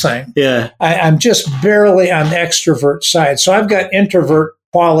Meyer-Briggs thing, I'm just barely on the extrovert side, so I've got introvert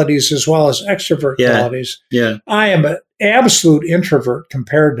qualities as well as extrovert qualities. Yeah, I am an absolute introvert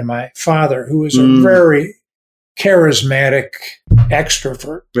compared to my father, who was a very charismatic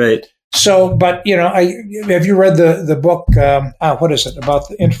extrovert. Right. So, but have you read the book? What is it about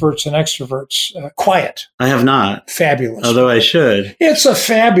the introverts and extroverts? Quiet. I have not. Fabulous. Although I should. It's a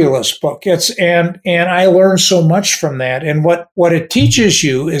fabulous book. And I learned so much from that. And what it teaches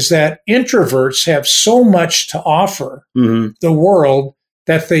you is that introverts have so much to offer the world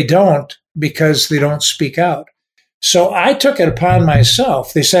that they don't, because they don't speak out. So I took it upon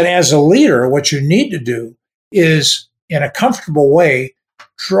myself. They said, as a leader, what you need to do is, in a comfortable way,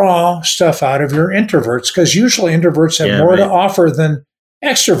 draw stuff out of your introverts, because usually introverts have more to offer than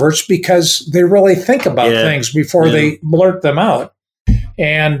extroverts, because they really think about things before they blurt them out.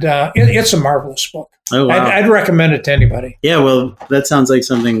 And it's a marvelous book. Oh, wow. I'd recommend it to anybody. Yeah, well, that sounds like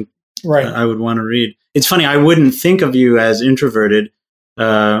something I would want to read. It's funny, I wouldn't think of you as introverted.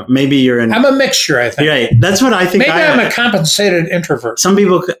 Maybe you're I'm a mixture, I think. Right. That's what I think. Maybe I'm a compensated introvert. Some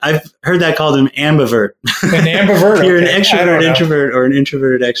people, I've heard that called an ambivert. An ambivert? You're an extrovert introvert or an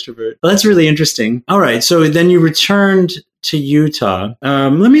introverted extrovert. Well, that's really interesting. All right. So then you returned to Utah.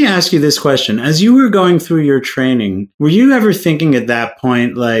 Let me ask you this question. As you were going through your training, were you ever thinking at that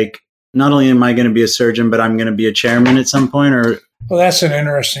point, like, not only am I going to be a surgeon, but I'm going to be a chairman at some point? Or well, that's an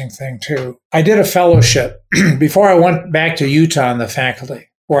interesting thing, too. I did a fellowship before I went back to Utah on the faculty,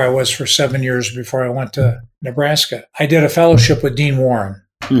 where I was for 7 years before I went to Nebraska. I did a fellowship with Dean Warren,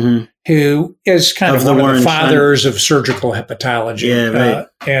 who is kind of one of the fathers of surgical hepatology,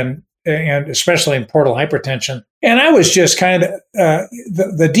 and especially in portal hypertension. And I was just kind of,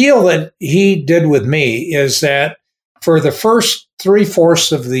 the deal that he did with me is that for the first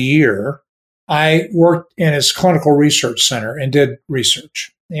 3/4 of the year, I worked in his clinical research center and did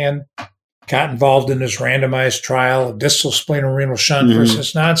research and got involved in his randomized trial of distal splenorenal shunt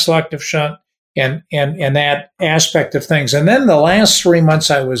versus non-selective shunt and that aspect of things. And then the last 3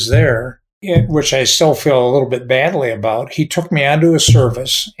 months I was there, which I still feel a little bit badly about, he took me onto a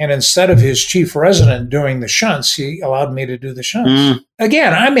service, and instead of his chief resident doing the shunts, he allowed me to do the shunts.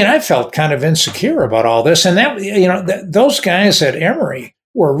 Again, I mean, I felt kind of insecure about all this. And that, those guys at Emory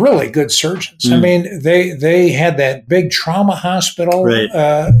were really good surgeons. I mean, they had that big trauma hospital,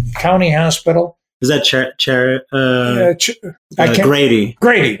 county hospital. Is that Grady?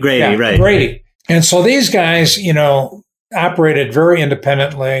 Grady, yeah, right? Grady. And so these guys, operated very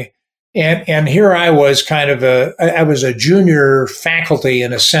independently. And here I was I was a junior faculty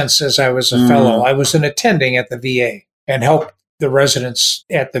in a sense as I was a fellow. I was an attending at the VA and helped the residents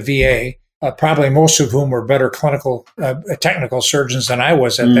at the VA, probably most of whom were better technical surgeons than I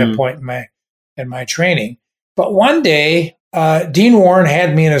was at that point in my training. But one day, Dean Warren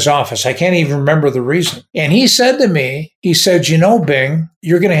had me in his office. I can't even remember the reason. And he said to me, Bing,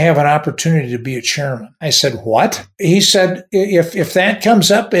 you're going to have an opportunity to be a chairman. I said, what? He said, if that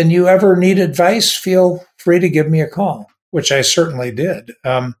comes up and you ever need advice, feel free to give me a call, which I certainly did.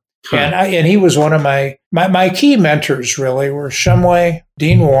 And he was one of my key mentors, really, were Shumway,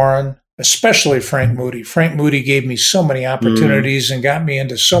 Dean Warren, especially Frank Moody. Frank Moody gave me so many opportunities and got me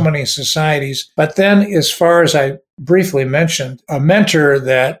into so mmany societies. But then, as far as I briefly mentioned, a mentor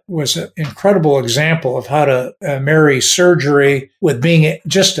that was an incredible example of how to marry surgery with being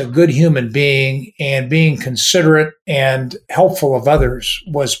just a good human being and being considerate and helpful of others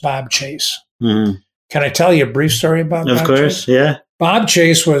was Bob Chase. Can I tell you a brief story about Bob Chase? Of course, yeah. Bob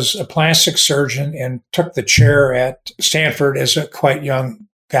Chase was a plastic surgeon and took the chair at Stanford as a quite young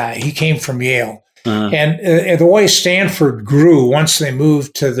guy. He came from Yale. And the way Stanford grew once they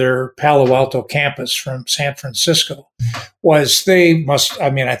moved to their Palo Alto campus from San Francisco was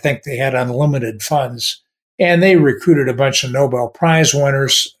I think they had unlimited funds. And they recruited a bunch of Nobel Prize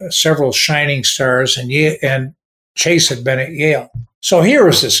winners, several shining stars, and Chase had been at Yale. So here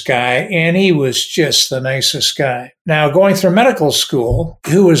was this guy, and he was just the nicest guy. Now, going through medical school,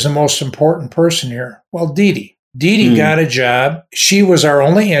 who was the most important person here? Well, Dee Dee. Dee Dee got a job. She was our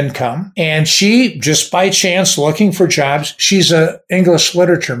only income. And she, just by chance, looking for jobs, she's an English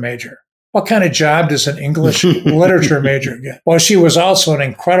literature major. What kind of job does an English literature major get? Well, she was also an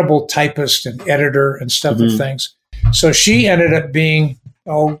incredible typist and editor and stuff of things. So she ended up being,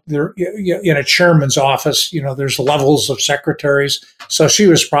 in a chairman's office. There's levels of secretaries. So she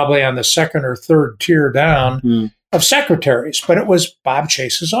was probably on the second or third tier down of secretaries. But it was Bob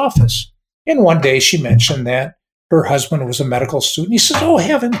Chase's office. And one day she mentioned that her husband was a medical student. He said,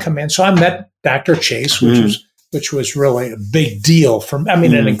 have him come in. So I met Dr. Chase, which was really a big deal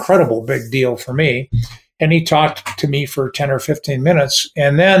an incredible big deal for me. And he talked to me for 10 or 15 minutes.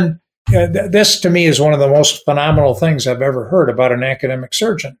 And then this to me is one of the most phenomenal things I've ever heard about an academic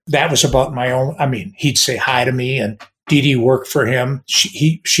surgeon. That was about my own. He'd say hi to me, and Dee Dee worked for him.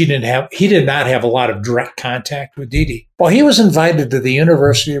 He did not have a lot of direct contact with Dee Dee. Well, he was invited to the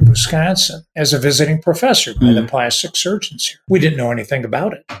University of Wisconsin as a visiting professor by the plastic surgeons here. We didn't know anything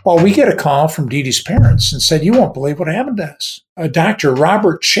about it. Well, we get a call from Dee Dee's parents and said, you won't believe what happened to us. Dr.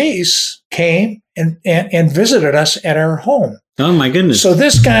 Robert Chase came and visited us at our home. Oh, my goodness. So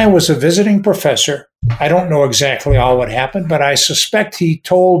this guy was a visiting professor. I don't know exactly all what happened, but I suspect he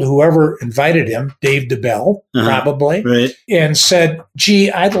told whoever invited him, Dave DeBell, probably, right, and said,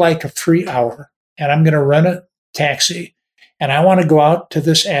 I'd like a free hour, and I'm going to rent a taxi, and I want to go out to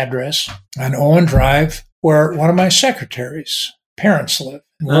this address on Owen Drive where one of my secretary's parents live,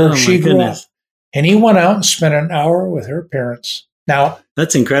 where she grew up. And he went out and spent an hour with her parents. Now,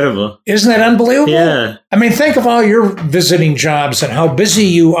 that's incredible. Isn't that unbelievable? Yeah. Think of all your visiting jobs and how busy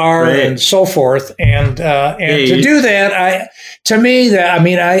you are and so forth. And to do that, I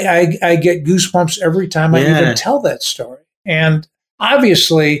get goosebumps every time I even tell that story. And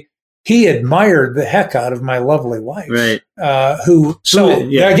obviously, he admired the heck out of my lovely wife. Right. Again,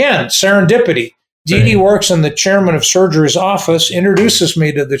 serendipity. Dee Dee works in the chairman of surgery's office, introduces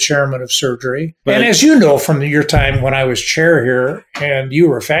me to the chairman of surgery. Right. And as you know from your time when I was chair here and you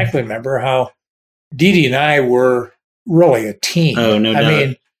were a faculty member, how Dee Dee and I were really a team. Oh, no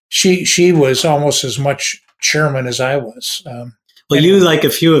doubt. She was almost as much chairman as I was. You, like a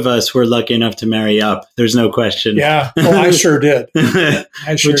few of us, were lucky enough to marry up. There's no question. Yeah, I sure did.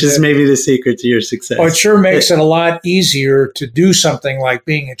 Which is maybe the secret to your success. Well, it sure makes it a lot easier to do something like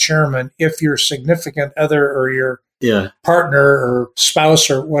being a chairman if your significant other or your partner or spouse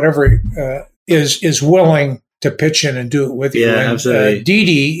or whatever is willing to pitch in and do it with you. Yeah, absolutely. Dee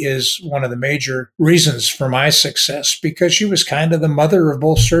Dee is one of the major reasons for my success because she was kind of the mother of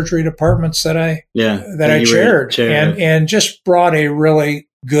both surgery departments that I chaired and just brought a really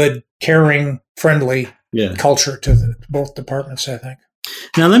good, caring, friendly culture to both departments, I think.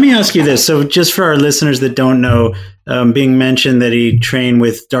 Now, let me ask you this. So just for our listeners that don't know, being mentioned that he trained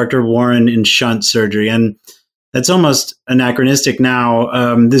with Dr. Warren in shunt surgery, and that's almost anachronistic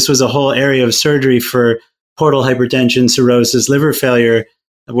now. This was a whole area of surgery for portal hypertension, cirrhosis, liver failure,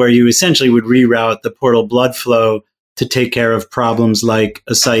 where you essentially would reroute the portal blood flow to take care of problems like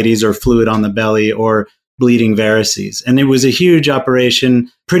ascites or fluid on the belly or bleeding varices. And it was a huge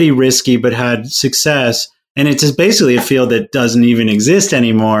operation, pretty risky, but had success. And it's just basically a field that doesn't even exist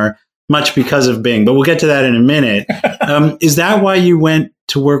anymore, much because of Bing. But we'll get to that in a minute. Is that why you went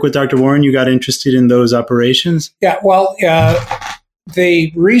to work with Dr. Warren? You got interested in those operations? Yeah, well,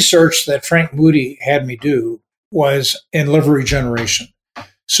 the research that Frank Moody had me do was in liver regeneration.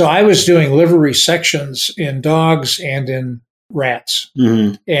 So I was doing liver resections in dogs and in rats,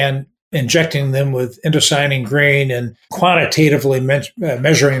 and injecting them with indocyanine grain and quantitatively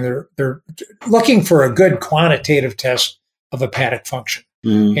measuring their looking for a good quantitative test of hepatic function.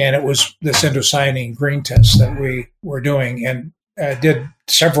 And it was this indocyanine grain test that we were doing, and did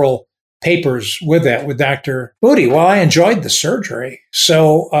several papers with that with Dr. Moody. Well, I enjoyed the surgery.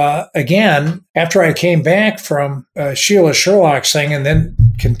 So again, after I came back from Sheila Sherlock's thing and then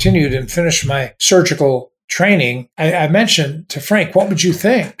continued and finished my surgical training, I mentioned to Frank, what would you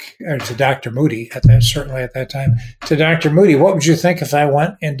think, or to Dr. Moody, certainly at that time, to Dr. Moody, what would you think if I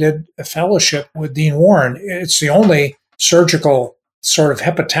went and did a fellowship with Dean Warren? It's the only surgical sort of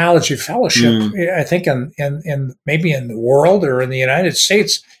hepatology fellowship, I think, in maybe in the world or in the United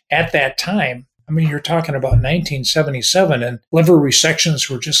States at that time. I mean, you're talking about 1977, and liver resections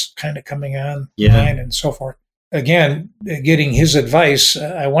were just kind of coming on line and so forth. Again, getting his advice,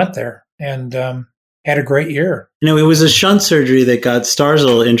 I went there and had a great year. It was a shunt surgery that got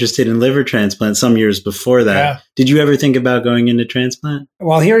Starzl interested in liver transplant some years before that. Yeah. Did you ever think about going into transplant?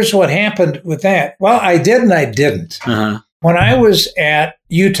 Well, here's what happened with that. Well, I did and I didn't. When I was at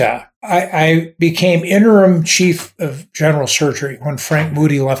Utah, I became interim chief of general surgery when Frank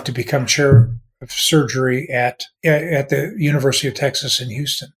Moody left to become chair of surgery at the University of Texas in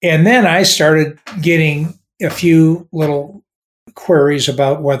Houston. And then I started getting a few little queries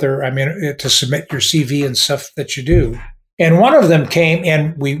about whether, to submit your CV and stuff that you do. And one of them came,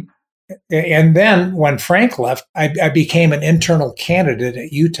 and then when Frank left, I became an internal candidate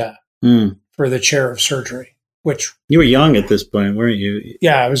at Utah for the chair of surgery. Which you were young at this point, weren't you?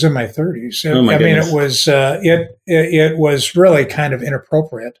 Yeah, I was in my 30s. Oh my goodness. It was it was really kind of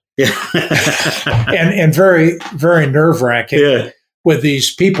inappropriate, and very, very nerve-wracking with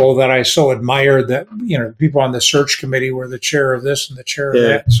these people that I so admired. That people on the search committee were the chair of this and the chair of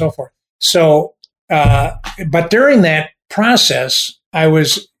that, and so forth. So, but during that process, I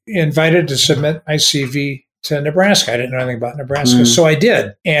was invited to submit my CV to Nebraska. I didn't know anything about Nebraska, so I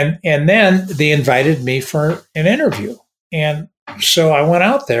did. And then they invited me for an interview. And so I went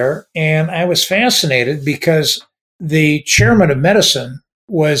out there, and I was fascinated because the chairman of medicine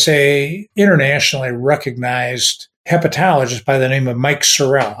was a internationally recognized hepatologist by the name of Mike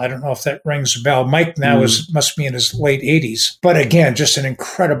Sorrell. I don't know if that rings a bell. Mike now must be in his late 80s. But again, just an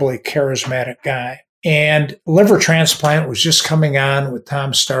incredibly charismatic guy. And liver transplant was just coming on with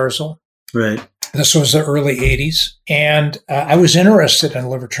Tom Starzl. Right. This was the early 80s, and I was interested in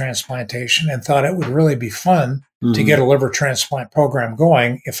liver transplantation and thought it would really be fun to get a liver transplant program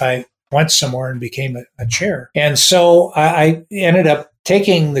going if I went somewhere and became a chair. And so I ended up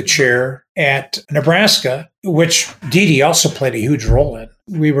taking the chair at Nebraska, which Dee Dee also played a huge role in.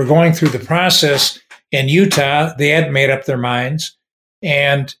 We were going through the process in Utah. They had made up their minds,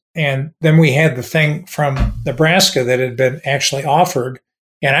 and then we had the thing from Nebraska that had been actually offered.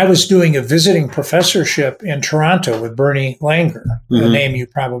 And I was doing a visiting professorship in Toronto with Bernie Langer, a name you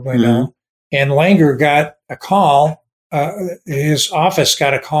probably know. And Langer got a call, his office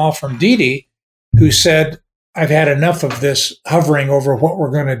got a call from Dee Dee, who said, I've had enough of this hovering over what we're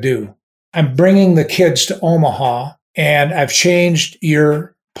going to do. I'm bringing the kids to Omaha, and I've changed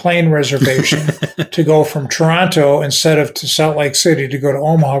your plane reservation to go from Toronto instead of to Salt Lake City to go to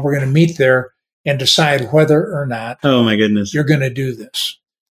Omaha. We're going to meet there and decide whether or not oh my goodness, you're going to do this.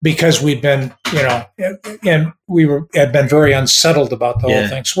 Because we'd been, and had been very unsettled about the whole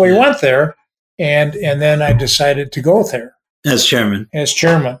thing. So we went there, and then I decided to go there as chairman.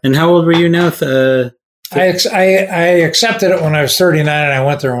 And how old were you now? I accepted it when I was 39, and I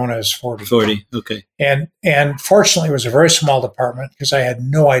went there when I was 40. 40, okay. And fortunately, it was a very small department because I had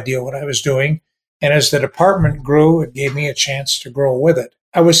no idea what I was doing. And as the department grew, it gave me a chance to grow with it.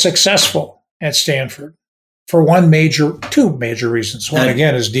 I was successful at Stanford. For two major reasons. One,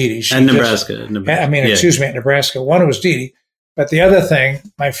 again, is Dee Dee. And Nebraska. At Nebraska. One was Dee Dee. But the other thing,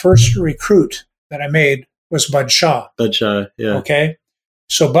 my first recruit that I made was Bud Shaw. Bud Shaw, yeah. Okay?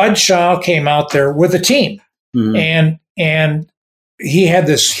 So Bud Shaw came out there with a team. And he had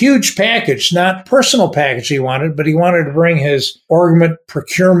this huge package, not personal package he wanted, but he wanted to bring his organ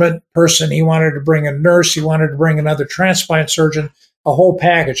procurement person. He wanted to bring a nurse. He wanted to bring another transplant surgeon, a whole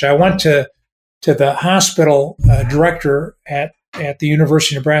package. I went to to the hospital director at the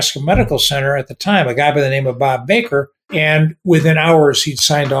University of Nebraska Medical Center at the time, a guy by the name of Bob Baker. And within hours, he'd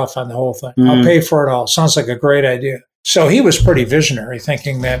signed off on the whole thing. I'll pay for it all. Sounds like a great idea. So he was pretty visionary,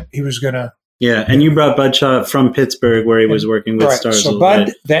 thinking that he was going to. Yeah, and you brought Bud Shaw from Pittsburgh, where he was working with Starzl. So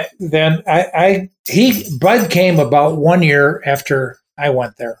Bud, Bud came about 1 year after I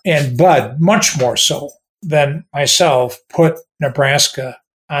went there, and Bud, much more so than myself, put Nebraska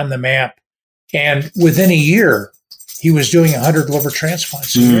on the map. And within a year, he was doing 100 liver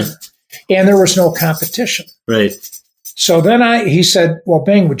transplants a year, and there was no competition. Right. So then he said, well,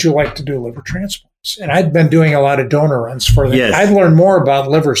 Bing, would you like to do liver transplants? And I'd been doing a lot of donor runs for them. Yes. I'd learned more about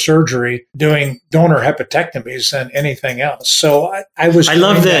liver surgery doing donor hepatectomies than anything else. So I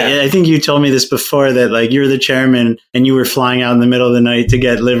love that. I think you told me this before, that like you're the chairman and you were flying out in the middle of the night to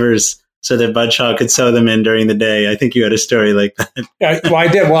get livers so that Bud Shaw could sew them in during the day. I think you had a story like that. Well, I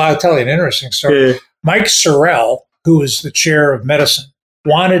did. Well, I'll tell you an interesting story. Yeah. Mike Sorrell, who was the chair of medicine,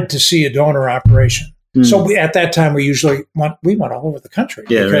 wanted to see a donor operation. So at that time, we went all over the country.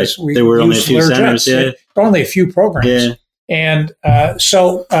 Yeah, because there were only a few centers. Yeah. Only a few programs. Yeah. And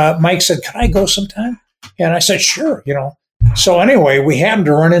so Mike said, "Can I go sometime?" And I said, "Sure." So anyway, we happened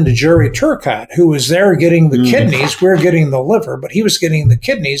to run into Jerry Turcotte, who was there getting the kidneys. We were getting the liver, but he was getting the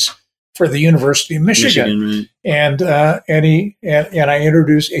kidneys for the University of Michigan. Right. And I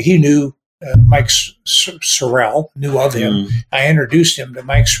introduced. He knew Mike Sorrell, knew of him. I introduced him to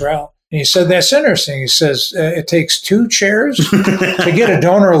Mike Sorrell. And he said, that's interesting. He says, it takes 2 chairs to get a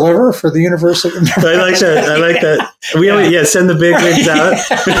donor liver for the University of Nebraska. I like that. We always, send the big wigs out.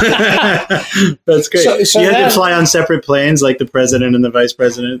 That's great. So you had to fly on separate planes like the president and the vice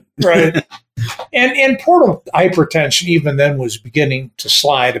president. Right. And portal hypertension even then was beginning to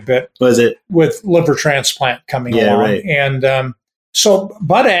slide a bit. Was it? With liver transplant coming along. Right. And so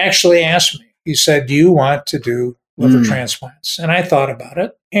Bud actually asked me, he said, do you want to do liver transplants? And I thought about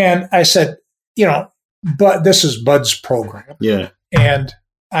it. And I said, but this is Bud's program. Yeah. And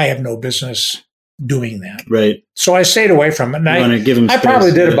I have no business doing that. Right. So I stayed away from it. And I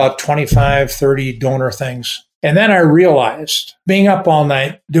probably did about 25, 30 donor things. And then I realized being up all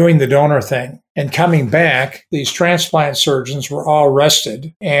night doing the donor thing and coming back, these transplant surgeons were all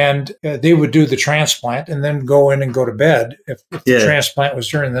rested and they would do the transplant and then go in and go to bed if the transplant was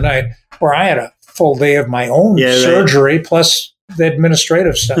during the night, where I had a full day of my own surgery plus the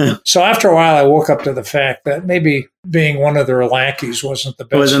administrative stuff. So after a while, I woke up to the fact that maybe being one of their lackeys wasn't the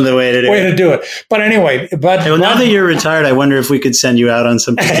best. Wasn't the way to do it. But anyway, now that you're retired, I wonder if we could send you out on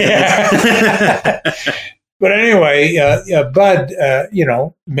something. But anyway, Bud,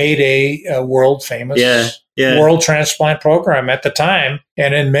 made a world famous world transplant program at the time,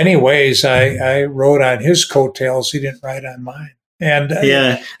 and in many ways, I rode on his coattails. He didn't ride on mine. And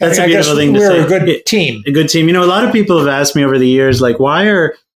that's a beautiful thing to say. We're a good team. A good team. A lot of people have asked me over the years, like, why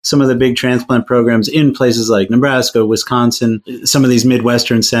are some of the big transplant programs in places like Nebraska, Wisconsin, some of these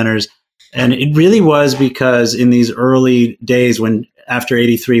Midwestern centers? And it really was because in these early days when after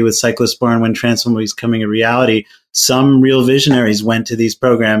 83 with cyclosporin, when transplant was becoming a reality, some real visionaries went to these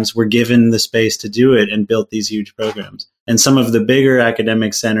programs, were given the space to do it, and built these huge programs. And some of the bigger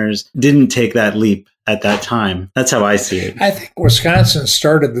academic centers didn't take that leap at that time. That's how I see it. I think Wisconsin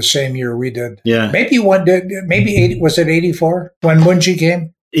started the same year we did. Yeah. Maybe was it 84 when Mungie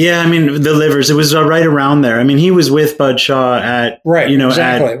came? Yeah, the livers, it was right around there. He was with Bud Shaw at... Right,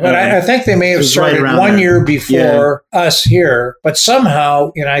 exactly. But I think they may have started right 1 year before us here. But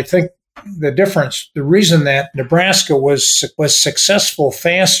somehow, I think the reason that Nebraska was successful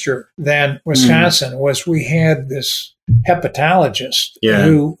faster than Wisconsin was we had this hepatologist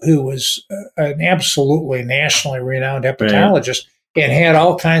who was an absolutely nationally renowned hepatologist and had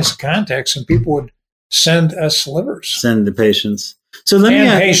all kinds of contacts, and people would send us livers. Send the patients. So Let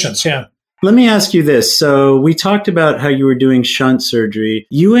me ask you this. So we talked about how you were doing shunt surgery.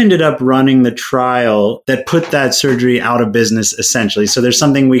 You ended up running the trial that put that surgery out of business, essentially. So there's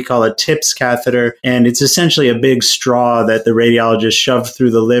something we call a TIPS catheter, and it's essentially a big straw that the radiologist shoved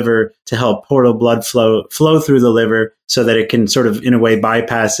through the liver to help portal blood flow through the liver so that it can sort of, in a way,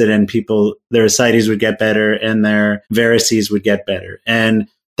 bypass it, and their ascites would get better and their varices would get better. And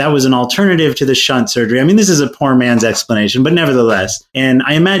that was an alternative to the shunt surgery. This is a poor man's explanation, but nevertheless. And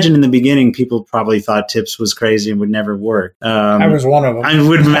I imagine in the beginning, people probably thought TIPS was crazy and would never work. I was one of them. I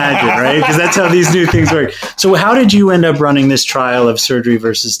would imagine, right? Because that's how these new things work. So how did you end up running this trial of surgery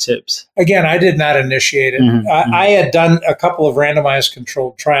versus TIPS? Again, I did not initiate it. I had done a couple of randomized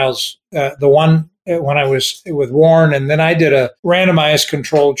controlled trials. The one when I was with Warren, and then I did a randomized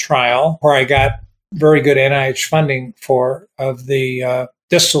controlled trial where I got very good NIH funding of the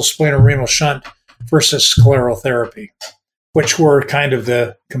distal splenorenal shunt versus sclerotherapy, which were kind of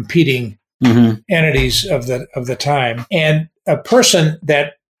the competing entities of the time. And a person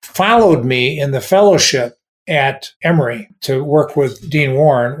that followed me in the fellowship at Emory to work with Dean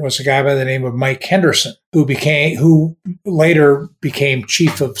Warren was a guy by the name of Mike Henderson, who later became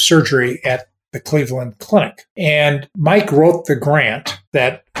chief of surgery at the Cleveland Clinic. And Mike wrote the grant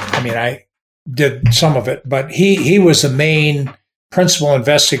that, I did some of it, but he was the main principal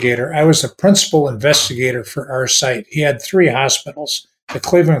investigator. I was the principal investigator for our site. He had 3 hospitals, the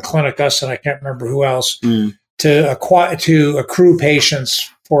Cleveland Clinic, us, and I can't remember who else, to accrue patients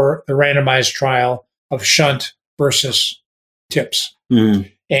for the randomized trial of shunt versus TIPS.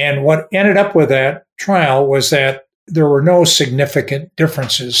 And what ended up with that trial was that there were no significant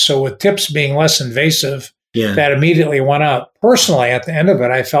differences. So with TIPS being less invasive, that immediately went out. Personally, at the end of it,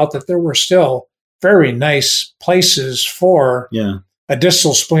 I felt that there were still very nice places for a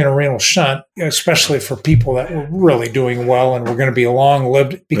distal splenorenal shunt, especially for people that were really doing well and were going to be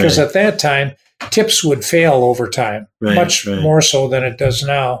long-lived, because at that time, TIPS would fail over time, much more so than it does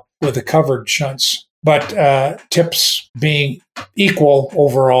now with the covered shunts. But TIPS being equal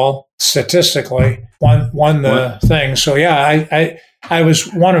overall, statistically, won the thing. So I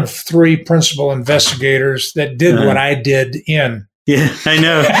was one of 3 principal investigators that did what I did in. Yeah, I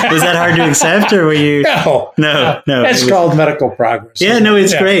know. Was that hard to accept, or were you? No. It's called medical progress. Yeah, no,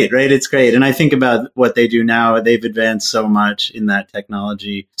 it's great, right? It's great. And I think about what they do now. They've advanced so much in that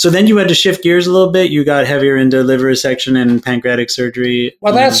technology. So then you had to shift gears a little bit. You got heavier into liver resection and pancreatic surgery.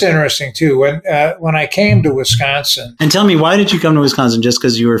 Well, that's interesting, too. When I came to Wisconsin. And tell me, why did you come to Wisconsin? Just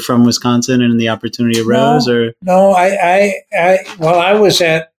because you were from Wisconsin and the opportunity arose? No, I was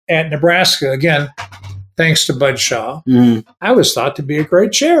at Nebraska, again, thanks to Bud Shaw. I was thought to be a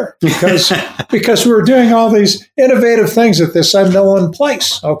great chair because we were doing all these innovative things at this unknown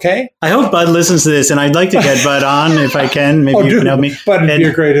place. Okay. I hope Bud listens to this, and I'd like to get Bud on if I can. Maybe you can help me. Bud would be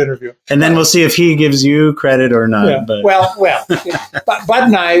a great interview. And then we'll see if he gives you credit or not. Yeah. But. Well, Bud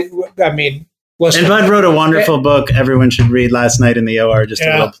and I listen. And Bud wrote a wonderful book everyone should read, Last Night in the OR. Just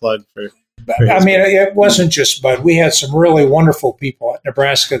a little plug for. It wasn't just Bud. We had some really wonderful people at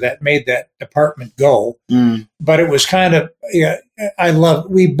Nebraska that made that department go. But it was kind of,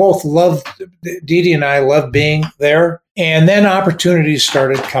 we both loved, Dee and I loved being there. And then opportunities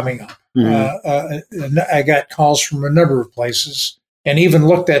started coming up. I got calls from a number of places and even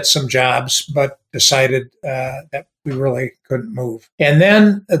looked at some jobs, but decided that we really couldn't move. And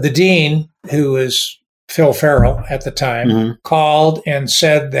then the dean, who was Phil Farrell at the time, called and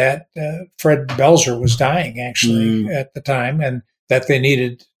said that Fred Belzer was dying actually at the time, and that they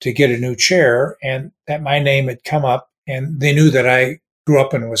needed to get a new chair, and that my name had come up, and they knew that I grew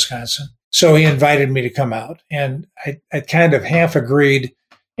up in Wisconsin. So he invited me to come out, and I kind of half agreed.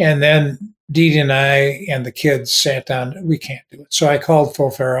 And then Dee and I and the kids sat down. We can't do it. So I called Phil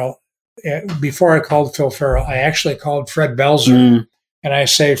Farrell. Before I called Phil Farrell, I actually called Fred Belzer. And I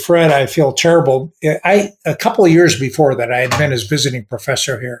say, Fred, I feel terrible. A couple of years before that, I had been his visiting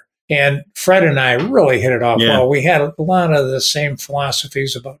professor here. And Fred and I really hit it off well. We had a lot of the same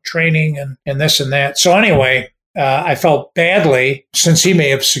philosophies about training and this and that. So anyway, I felt badly, since he may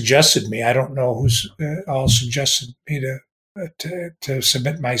have suggested me. I don't know who's all suggested me to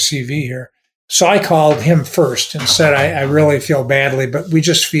submit my CV here. So I called him first and said, I really feel badly, but we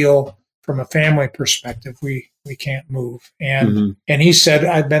just feel from a family perspective, we can't move. And he said,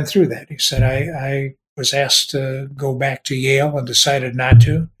 I've been through that. He said, I was asked to go back to Yale and decided not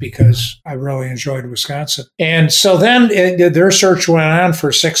to because I really enjoyed Wisconsin. And so then their search went on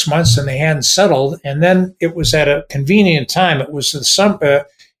for 6 months and they hadn't settled. And then it was at a convenient time. It was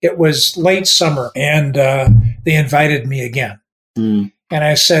it was late summer, and they invited me again. And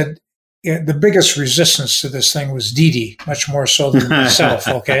I said, the biggest resistance to this thing was Dee, much more so than myself.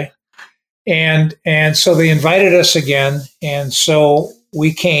 Okay. And so they invited us again. And so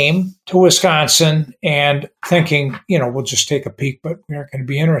we came to Wisconsin and thinking, we'll just take a peek, but we aren't going to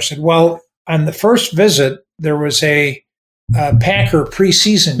be interested. Well, on the first visit, there was a Packer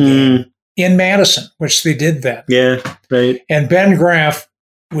preseason game in Madison, which they did then. Yeah, right. And Ben Graff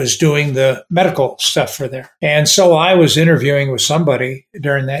was doing the medical stuff for there. And so I was interviewing with somebody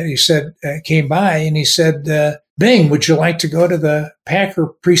during that. He said, came by and he said, Bing, would you like to go to the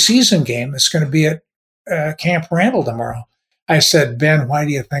Packer preseason game? It's going to be at Camp Randall tomorrow. I said, Ben, why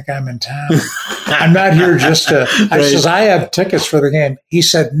do you think I'm in town? I'm not here just to, I says, I have tickets for the game. He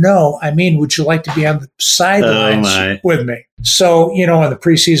said, no, I mean, would you like to be on the sidelines with me? So, in the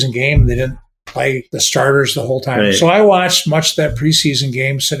preseason game, they didn't play the starters the whole time. Right. So I watched much of that preseason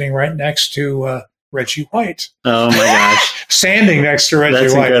game sitting right next to Reggie White. Oh my gosh. Standing next to Reggie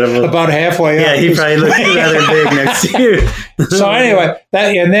That's White. Incredible. About halfway up. Yeah, he probably looked rather big next to you. So anyway,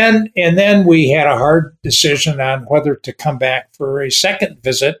 and then we had a hard decision on whether to come back for a second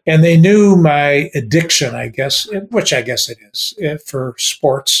visit. And they knew my addiction, I guess, which I guess it is, for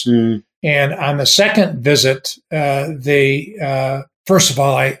sports. Mm. And on the second visit, they first of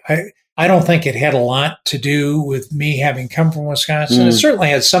all, I don't think it had a lot to do with me having come from Wisconsin. It certainly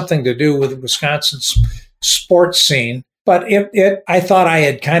had something to do with Wisconsin's sports scene. But I thought I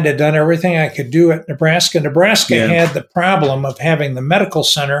had kind of done everything I could do at Nebraska. Nebraska had the problem of having the medical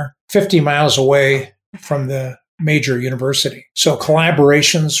center 50 miles away from the major university. So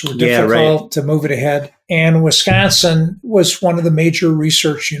collaborations were difficult to move it ahead. And Wisconsin was one of the major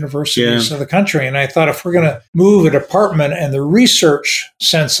research universities of the country. And I thought if we're going to move a department and the research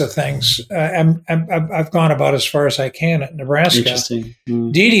sense of things, I've gone about as far as I can at Nebraska. Interesting.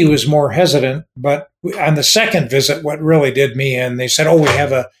 Mm. Dee Dee was more hesitant, but on the second visit, what really did me in, they said, we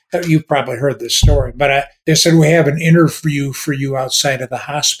have you've probably heard this story, but they said, we have an interview for you outside of the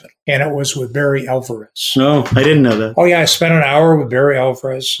hospital. And it was with Barry Alvarez. No, I didn't know that. Oh, yeah. I spent an hour with Barry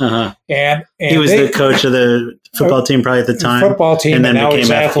Alvarez. Uh-huh. And he was the coach of the football team probably at the time. Football team, and then now became he's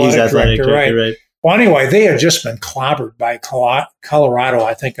athletic director, right. Well, anyway, they had just been clobbered by Colorado,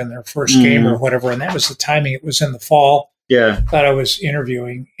 I think, in their first game or whatever. And that was the timing. It was in the fall that I was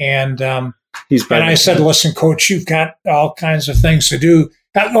interviewing. And I said, listen, Coach, you've got all kinds of things to do.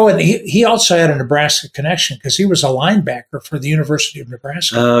 Oh, and he also had a Nebraska connection because he was a linebacker for the University of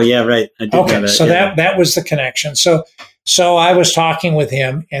Nebraska. Oh, yeah, right. I did know that. So that was the connection. So I was talking with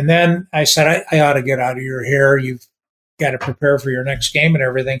him, and then I said, I ought to get out of your hair. You've got to prepare for your next game and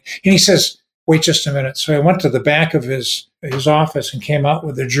everything. And he says, wait just a minute. So I went to the back of his office and came out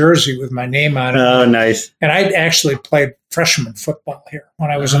with a jersey with my name on it. Oh, nice. And I'd actually played freshman football here when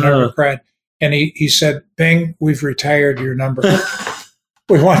I was an undergrad. And he said, Bing, we've retired your number.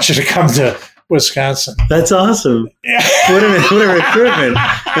 We want you to come to Wisconsin. That's awesome. Yeah. What a recruitment.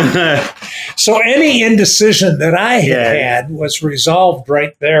 So any indecision that I had was resolved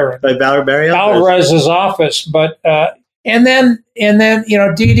right there by Barry Alvarez's office. But and then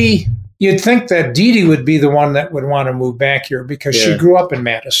Dee Dee, you'd think that Dee Dee would be the one that would want to move back here because she grew up in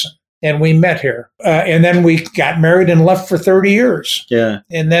Madison and we met here. And then we got married and left for 30 years. Yeah.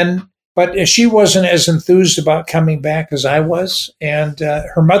 And then but she wasn't as enthused about coming back as I was. And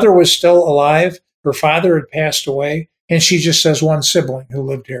her mother was still alive. Her father had passed away. And she just has one sibling who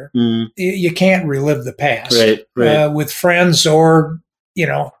lived here. Mm. You can't relive the past with friends or,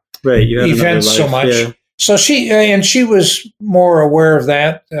 events so much. Yeah. So she was more aware of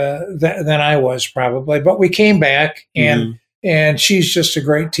that than I was probably. But we came back and she's just a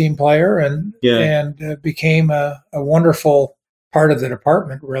great team player and became a wonderful part of the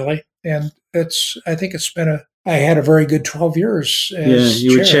department, really. And I think it's been I had a very good 12 years.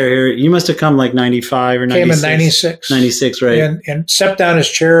 You were chair. You must have come like 95 or 96. Came in 96. 96, right. And stepped down as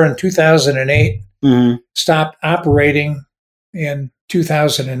chair in 2008, stopped operating in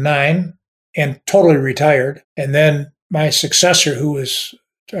 2009 and totally retired. And then my successor, who was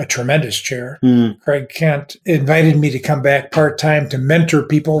a tremendous chair, Craig Kent, invited me to come back part-time to mentor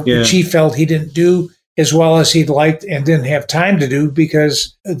people, which he felt he didn't do as well as he'd liked and didn't have time to do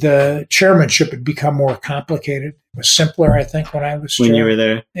because the chairmanship had become more complicated. It was simpler, I think, when I was chair. When you were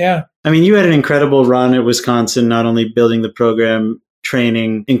there. Yeah. I mean, you had an incredible run at Wisconsin, not only building the program,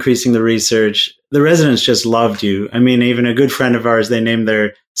 training, increasing the research. The residents just loved you. I mean, even a good friend of ours, they named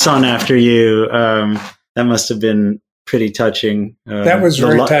their son after you. That must have been pretty touching. That was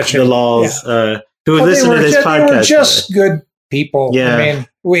very touching. The Laws, who would listen to this podcast. They were just good people. Yeah. I mean,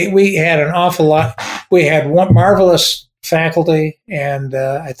 we had an awful lot. We had one marvelous faculty, and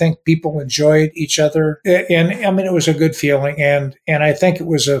I think people enjoyed each other. And I mean, it was a good feeling, and I think it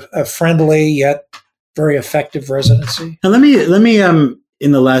was a friendly yet very effective residency. And let me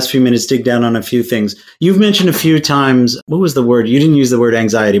in the last few minutes dig down on a few things. You've mentioned a few times. What was the word? You didn't use the word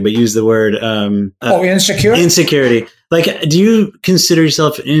anxiety, but use the word insecurity. Insecurity. Like, do you consider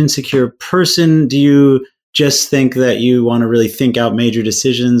yourself an insecure person? Do you just think that you want to really think out major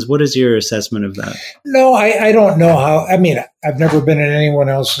decisions? What is your assessment of that? No, I don't know how. I mean, I've never been in anyone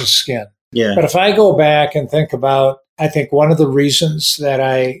else's skin. Yeah. But if I go back and think about, I think one of the reasons that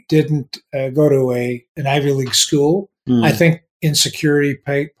I didn't go to an Ivy League school, I think insecurity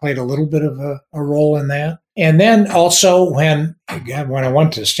played a little bit of a role in that. And then also when I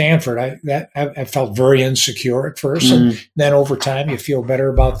went to Stanford, I felt very insecure at first. And then over time, you feel better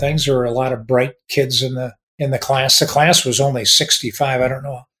about things. There were a lot of bright kids in the class. The class was only 65. I don't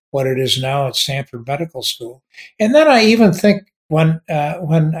know what it is now at Stanford Medical School. And then I even think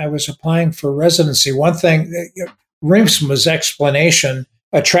when I was applying for residency, one thing, Rimsma's explanation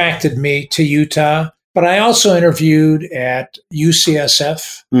attracted me to Utah, but I also interviewed at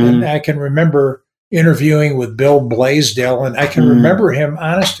UCSF, and I can remember interviewing with Bill Blaisdell, and I can remember him,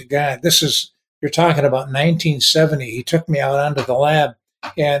 honest to God, you're talking about 1970. He took me out onto the lab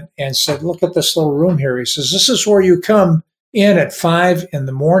and said, look at this little room here. He says, this is where you come in at 5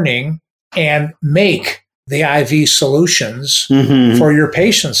 a.m. and make the IV solutions for your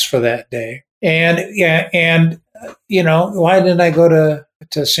patients for that day. And why didn't I go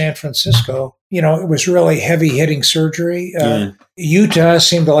to San Francisco? It was really heavy hitting surgery. Utah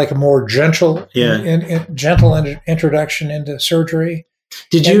seemed like a more gentle introduction into surgery.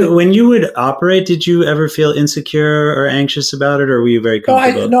 When you would operate, did you ever feel insecure or anxious about it, or were you very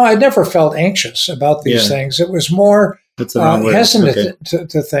comfortable? No, I never felt anxious about these things. It was more hesitant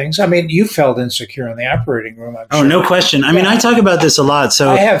to things. I mean, you felt insecure in the operating room, I'm sure. No question. I mean, I talk about this a lot.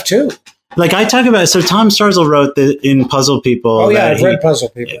 So I have too. Like I talk about, so Tom Starzl wrote in Puzzle People. Oh yeah, I've read Puzzle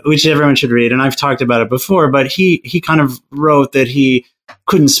People, which everyone should read, and I've talked about it before. But he kind of wrote that he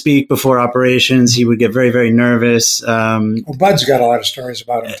couldn't speak before operations. He would get very, very nervous. Bud's got a lot of stories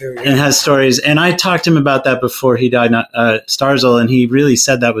about him too, and has stories. And I talked to him about that before he died, Starzl, and he really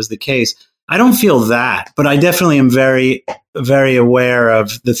said that was the case. I don't feel that, but I definitely am very, very aware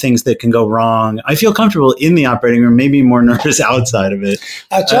of the things that can go wrong. I feel comfortable in the operating room, maybe more nervous outside of it.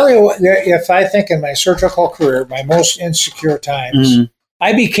 I'll tell you what, if I think in my surgical career, my most insecure times,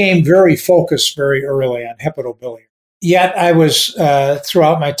 I became very focused very early on hepatobiliary. Yet I was,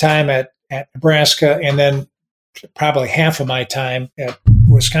 throughout my time at Nebraska, and then probably half of my time at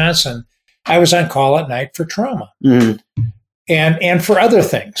Wisconsin, I was on call at night for trauma. And for other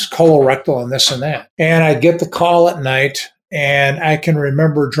things, colorectal and this and that. And I'd get the call at night, and I can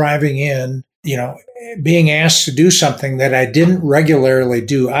remember driving in, being asked to do something that I didn't regularly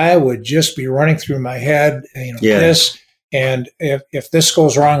do. I would just be running through my head, this, and if this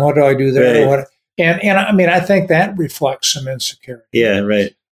goes wrong, what do I do there? Right. And I mean, I think that reflects some insecurity. Yeah,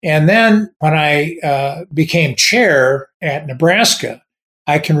 right. And then when I became chair at Nebraska,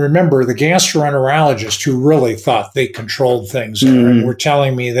 I can remember the gastroenterologist who really thought they controlled things there and were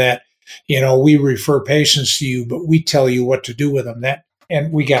telling me that, we refer patients to you, but we tell you what to do with them.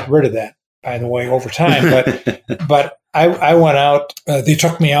 And we got rid of that, by the way, over time. But I went out. They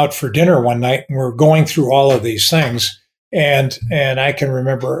took me out for dinner one night, and we're going through all of these things. And I can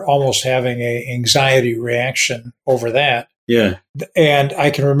remember almost having an anxiety reaction over that. Yeah. And I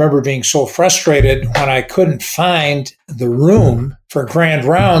can remember being so frustrated when I couldn't find the room for grand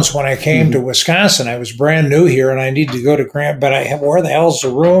rounds when I came to Wisconsin. I was brand new here, and I needed to go to but where the hell's the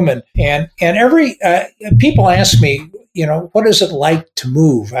room? And every people ask me, what is it like to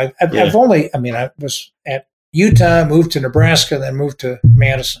move? I was at Utah, moved to Nebraska, then moved to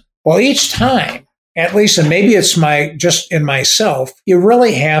Madison. Well, each time, at least, and maybe it's just in myself, you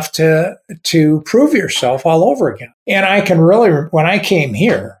really have to prove yourself all over again. And I can really, when I came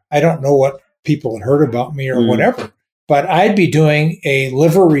here, I don't know what people had heard about me or whatever, but I'd be doing a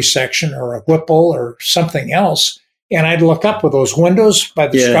liver resection or a Whipple or something else, and I'd look up with those windows by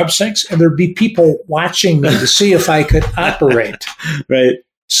the scrub sinks, and there'd be people watching me to see if I could operate. Right.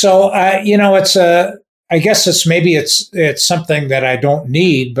 So, it's I guess it's something that I don't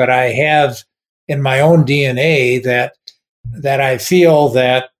need, but I have in my own DNA that I feel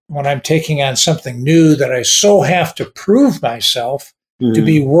that when I'm taking on something new, that I so have to prove myself to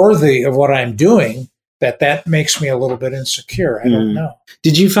be worthy of what I'm doing, that makes me a little bit insecure. I don't know.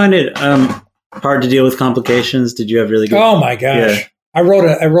 Did you find it hard to deal with complications? Did you have really good? Oh my gosh. Yeah. I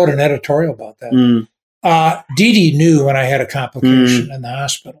wrote an editorial about that. Dee Dee knew when I had a complication in the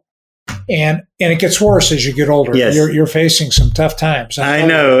hospital. And it gets worse as you get older. Yes. You're facing some tough times. I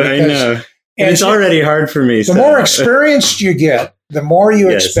know. And it's already hard for me. The more experienced you get, the more you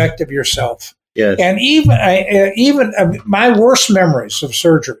expect of yourself. Yes. And even my worst memories of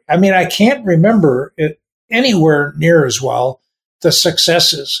surgery, I mean, I can't remember it anywhere near as well, the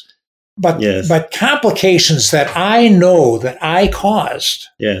successes, but complications that I know that I caused.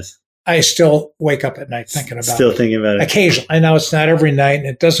 Yes. I still wake up at night thinking about Still thinking about it. Occasionally. I know it's not every night, and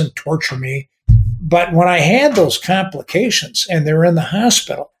it doesn't torture me. But when I had those complications and they're in the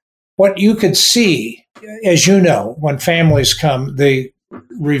hospital, what you could see, as you know, when families come, they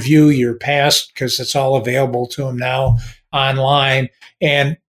review your past because it's all available to them now online.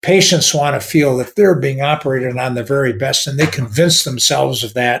 And patients want to feel that they're being operated on the very best, and they convince themselves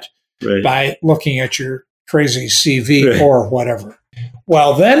of that by looking at your crazy CV or whatever.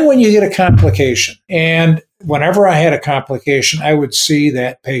 Well, then when you get a complication, and whenever I had a complication, I would see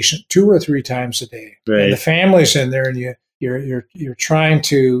that patient 2 or 3 times a day. And the family's in there, and You're trying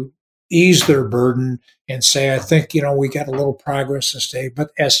to ease their burden and say, I think, we got a little progress this day.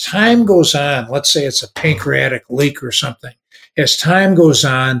 But as time goes on, let's say it's a pancreatic leak or something, as time goes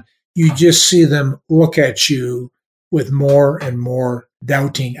on, you just see them look at you with more and more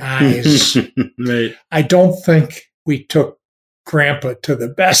doubting eyes. Right. I don't think we took Grandpa to the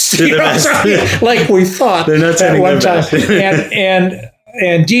best, best. like we thought at one time.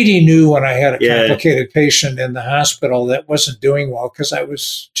 And Dee Dee knew when I had a complicated patient in the hospital that wasn't doing well because I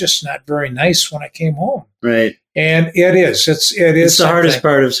was just not very nice when I came home. Right. And it is. It's the hardest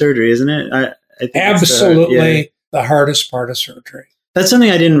part of surgery, isn't it? I think absolutely the hardest part of surgery. That's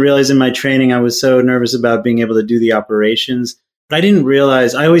something I didn't realize in my training. I was so nervous about being able to do the operations, but I didn't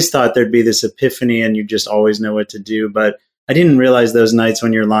realize, I always thought there'd be this epiphany and you just always know what to do. But I didn't realize those nights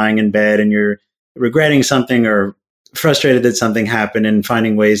when you're lying in bed and you're regretting something or frustrated that something happened, and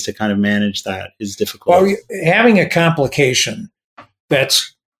finding ways to kind of manage that is difficult. Well, having a complication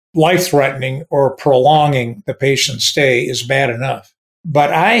that's life-threatening or prolonging the patient's stay is bad enough.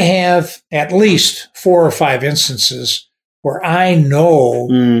 But I have at least 4 or 5 instances where I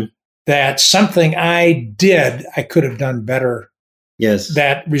know that something I did, I could have done better. Yes.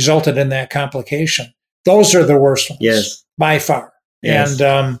 That resulted in that complication. Those are the worst ones. Yes. By far. Yes.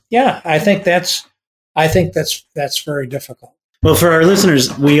 And I think that's very difficult. Well, for our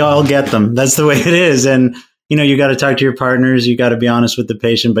listeners, we all get them. That's the way it is. And, you got to talk to your partners. You got to be honest with the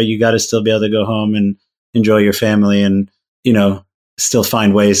patient, but you got to still be able to go home and enjoy your family and, still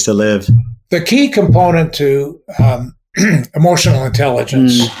find ways to live. The key component to emotional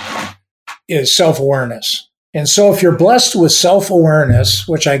intelligence is self-awareness. And so if you're blessed with self-awareness,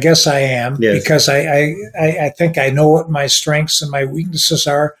 which I guess I am, because I think I know what my strengths and my weaknesses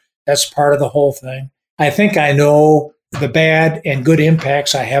are, that's part of the whole thing. I think I know the bad and good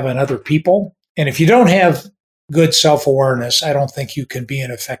impacts I have on other people. And if you don't have good self-awareness, I don't think you can be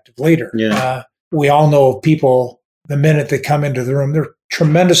an effective leader. Yeah. We all know people, the minute they come into the room, they're a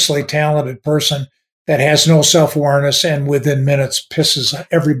tremendously talented person that has no self-awareness and within minutes pisses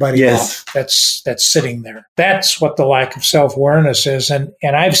everybody off that's sitting there. That's what the lack of self-awareness is. And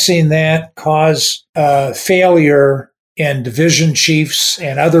I've seen that cause failure in division chiefs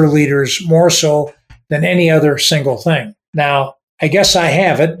and other leaders more so than any other single thing. Now, I guess I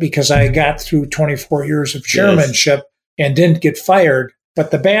have it because I got through 24 years of chairmanship and didn't get fired.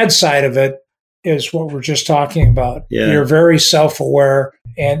 But the bad side of it is what we're just talking about. Yeah. You're very self-aware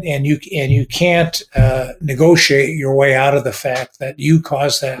and you can't negotiate your way out of the fact that you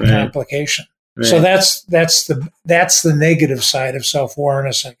caused that complication. Right. So that's the negative side of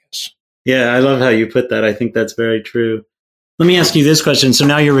self-awareness, I guess. Yeah, I love how you put that. I think that's very true. Let me ask you this question. So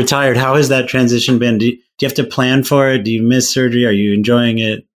now you're retired. How has that transition been? Do you have to plan for it? Do you miss surgery? Are you enjoying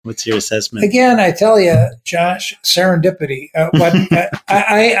it? What's your assessment? Again, I tell you, Josh, serendipity.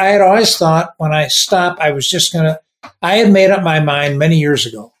 I had always thought when I stop, I had made up my mind many years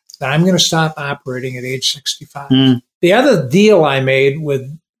ago that I'm going to stop operating at age 65. The other deal I made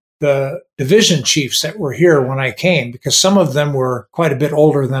with the division chiefs that were here when I came, because some of them were quite a bit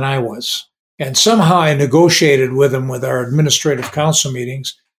older than I was, and somehow I negotiated with them with our administrative council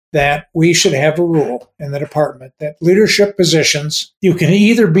meetings that we should have a rule in the department that leadership positions, you can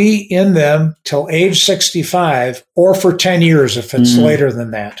either be in them till age 65 or for 10 years if it's later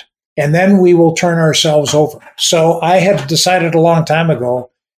than that. And then we will turn ourselves over. So I had decided a long time ago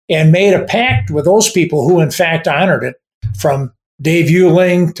and made a pact with those people who in fact honored it, from Dave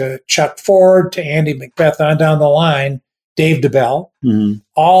Euling to Chuck Ford to Andy Macbeth on down the line, Dave DeBell,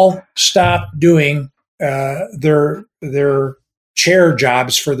 all stopped doing their chair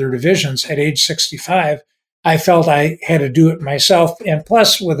jobs for their divisions at age 65. I felt I had to do it myself. And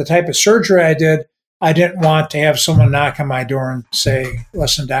plus, with the type of surgery I did, I didn't want to have someone knock on my door and say,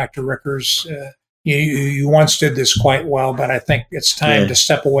 listen, Dr. Rikkers, you once did this quite well, but I think it's time to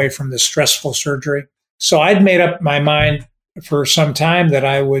step away from this stressful surgery. So I'd made up my mind for some time that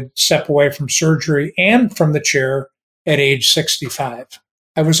I would step away from surgery and from the chair at age 65.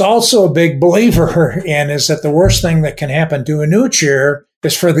 I was also a big believer in is that the worst thing that can happen to a new chair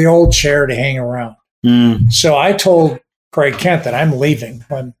is for the old chair to hang around. So I told Craig Kent that I'm leaving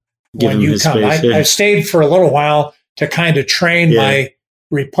when you come. I stayed for a little while to kind of train my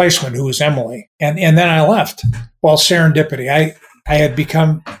replacement, who was Emily, and then I left. Well, serendipity. I had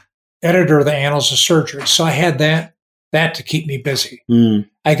become editor of the Annals of Surgery, so I had that to keep me busy.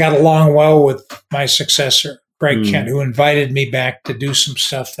 I got along well with my successor, Craig Kent, who invited me back to do some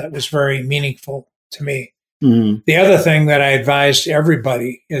stuff that was very meaningful to me. The other thing that I advised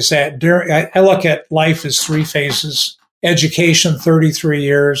everybody is that I look at life as 3 phases: education, 33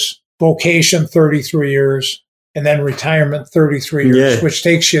 years, vocation, 33 years, and then retirement 33 years, which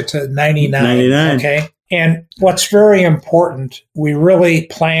takes you to 99. Okay. And what's very important, we really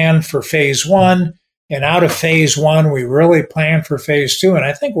plan for phase one, and out of phase one, we really plan for phase two. And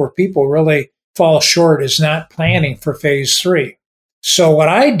I think where people really fall short is not planning for phase three. So what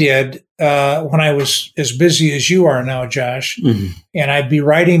I did when I was as busy as you are now, Josh, and I'd be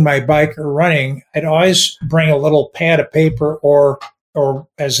riding my bike or running, I'd always bring a little pad of paper or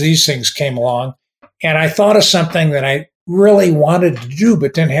as these things came along, and I thought of something that I really wanted to do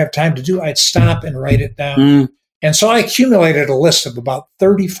but didn't have time to do, I'd stop and write it down. And so I accumulated a list of about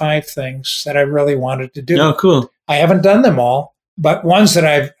 35 things that I really wanted to do. Oh, cool. I haven't done them all, but ones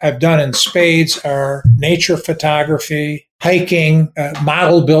that I've done in spades are nature photography, hiking,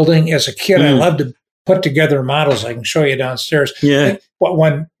 model building. As a kid, I loved to put together models. I can show you downstairs. Yeah.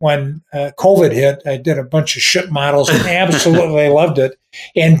 When COVID hit, I did a bunch of ship models and absolutely loved it.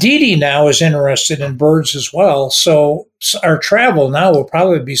 And Dee Dee now is interested in birds as well. So our travel now will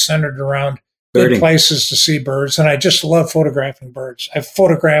probably be centered around good places to see birds. And I just love photographing birds. I've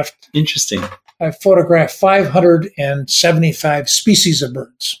photographed 575 species of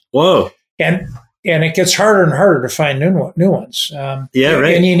birds. Whoa. And it gets harder and harder to find new ones. Right.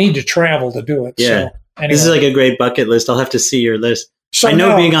 And you need to travel to do it. Yeah. So, anyway. This is like a great bucket list. I'll have to see your list. So I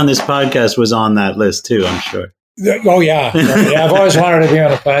know being on this podcast was on that list too, I'm sure. Oh, yeah. I've always wanted to be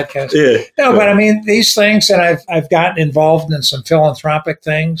on a podcast. But I mean, these things, and I've gotten involved in some philanthropic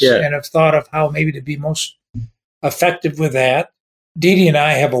things and have thought of how maybe to be most effective with that. Dee Dee and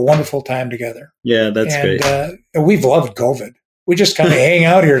I have a wonderful time together. Yeah, that's great. We've loved COVID. We just kind of hang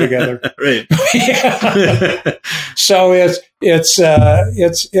out here together. Right. So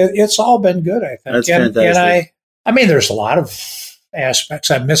it's all been good, I think. That's fantastic. And I mean, there's a lot of aspects.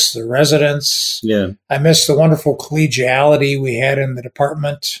 I miss the residents. Yeah. I miss the wonderful collegiality we had in the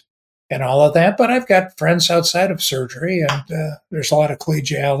department and all of that. But I've got friends outside of surgery, and there's a lot of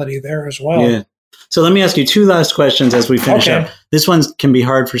collegiality there as well. Yeah. So let me ask you two last questions as we finish up. This one can be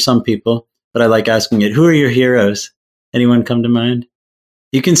hard for some people, but I like asking it. Who are your heroes? Anyone come to mind?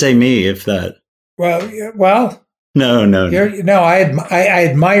 You can say me if that. Well. No. I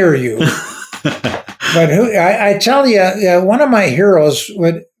admire you. But I tell you, one of my heroes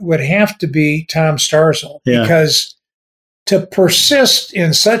would have to be Tom Starzl, because to persist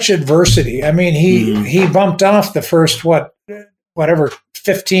in such adversity. I mean, he bumped off the first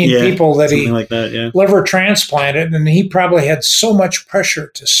 15 people that he liver transplanted, and he probably had so much pressure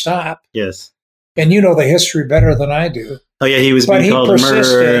to stop. Yes. And you know the history better than I do. Oh yeah, he was being called a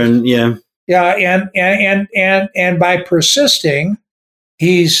murderer, and and by persisting,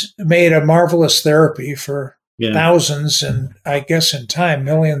 he's made a marvelous therapy for thousands, and I guess in time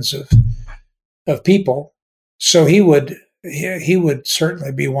millions of people. So he would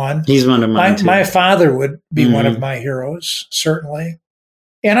certainly be one. He's one of mine too. My father would be one of my heroes, certainly.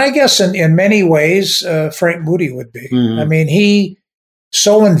 And I guess in many ways, Frank Moody would be. I mean, he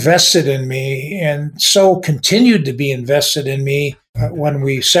so invested in me and so continued to be invested in me when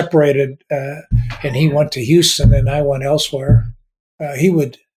we separated and he went to Houston and I went elsewhere. He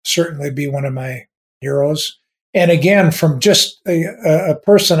would certainly be one of my heroes. And again, from just a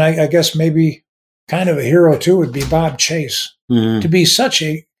person, I guess maybe kind of a hero too, would be Bob Chase. To be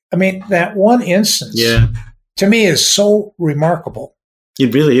that one instance to me is so remarkable.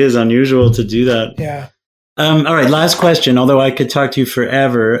 It really is unusual to do that. Yeah. All right, last question, although I could talk to you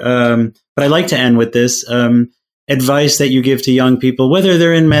forever, but I'd like to end with this. Advice that you give to young people, whether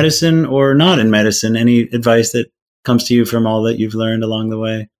they're in medicine or not in medicine, any advice that comes to you from all that you've learned along the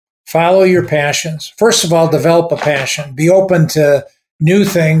way? Follow your passions. First of all, develop a passion. Be open to new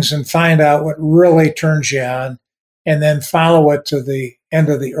things and find out what really turns you on, and then follow it to the end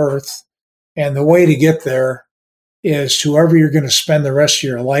of the earth. And the way to get there is whoever you're going to spend the rest of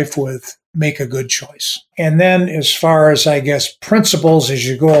your life with, make a good choice. And then as far as, I guess, principles as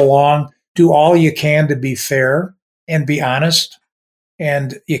you go along, do all you can to be fair and be honest.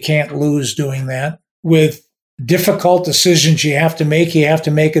 And you can't lose doing that. With difficult decisions you have to make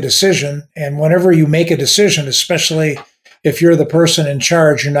a decision. And whenever you make a decision, especially if you're the person in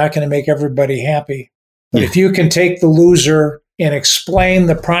charge, you're not going to make everybody happy. But if you can take the loser and explain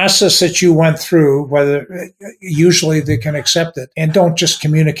the process that you went through, whether usually they can accept it, and don't just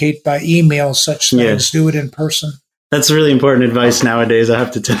communicate by email such things, do it in person. That's really important advice nowadays, I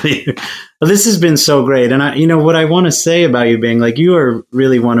have to tell you. Well, this has been so great. And what I want to say about you being like, you are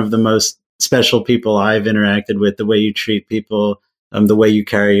really one of the most special people I've interacted with, the way you treat people, the way you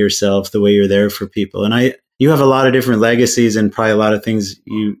carry yourself, the way you're there for people. And you have a lot of different legacies and probably a lot of things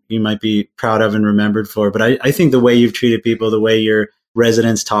you might be proud of and remembered for. But I think the way you've treated people, the way you're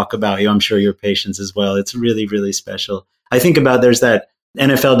residents talk about you. I'm sure your patients as well. It's really, really special. I think about there's that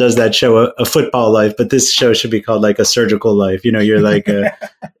NFL does that show, a football life, but this show should be called like a surgical life. You know, you're like,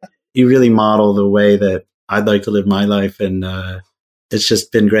 you really model the way that I'd like to live my life. And it's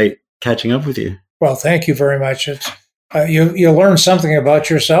just been great catching up with you. Well, thank you very much. It's you learn something about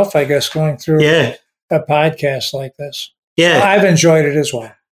yourself, I guess, going through a podcast like this. Yeah. Well, I've enjoyed it as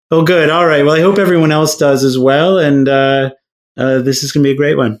well. Oh, good. All right. Well, I hope everyone else does as well. And this is going to be a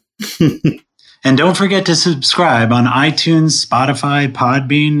great one. And don't forget to subscribe on iTunes, Spotify,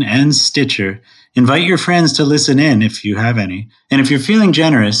 Podbean, and Stitcher. Invite your friends to listen in if you have any. And if you're feeling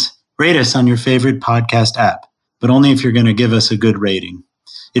generous, rate us on your favorite podcast app, but only if you're going to give us a good rating.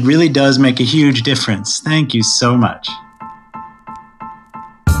 It really does make a huge difference. Thank you so much.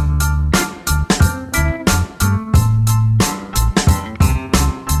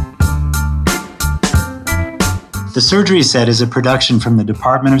 The Surgery Set is a production from the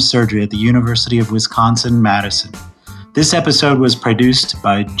Department of Surgery at the University of Wisconsin-Madison. This episode was produced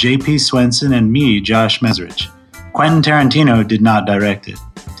by J.P. Swenson and me, Josh Mesrich. Quentin Tarantino did not direct it.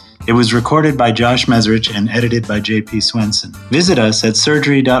 It was recorded by Josh Mesrich and edited by J.P. Swenson. Visit us at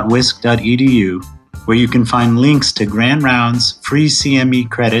surgery.wisc.edu, where you can find links to grant rounds, free CME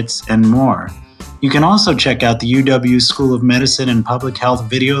credits, and more. You can also check out the UW School of Medicine and Public Health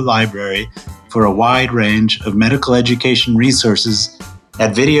video library for a wide range of medical education resources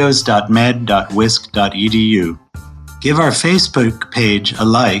at videos.med.wisc.edu. Give our Facebook page a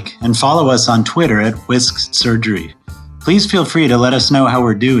like and follow us on Twitter at Wisc Surgery. Please feel free to let us know how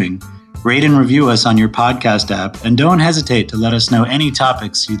we're doing. Rate and review us on your podcast app, and don't hesitate to let us know any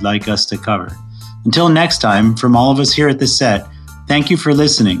topics you'd like us to cover. Until next time, from all of us here at the set, thank you for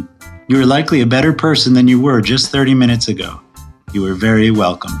listening. You are likely a better person than you were just 30 minutes ago. You are very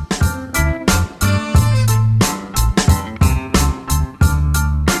welcome.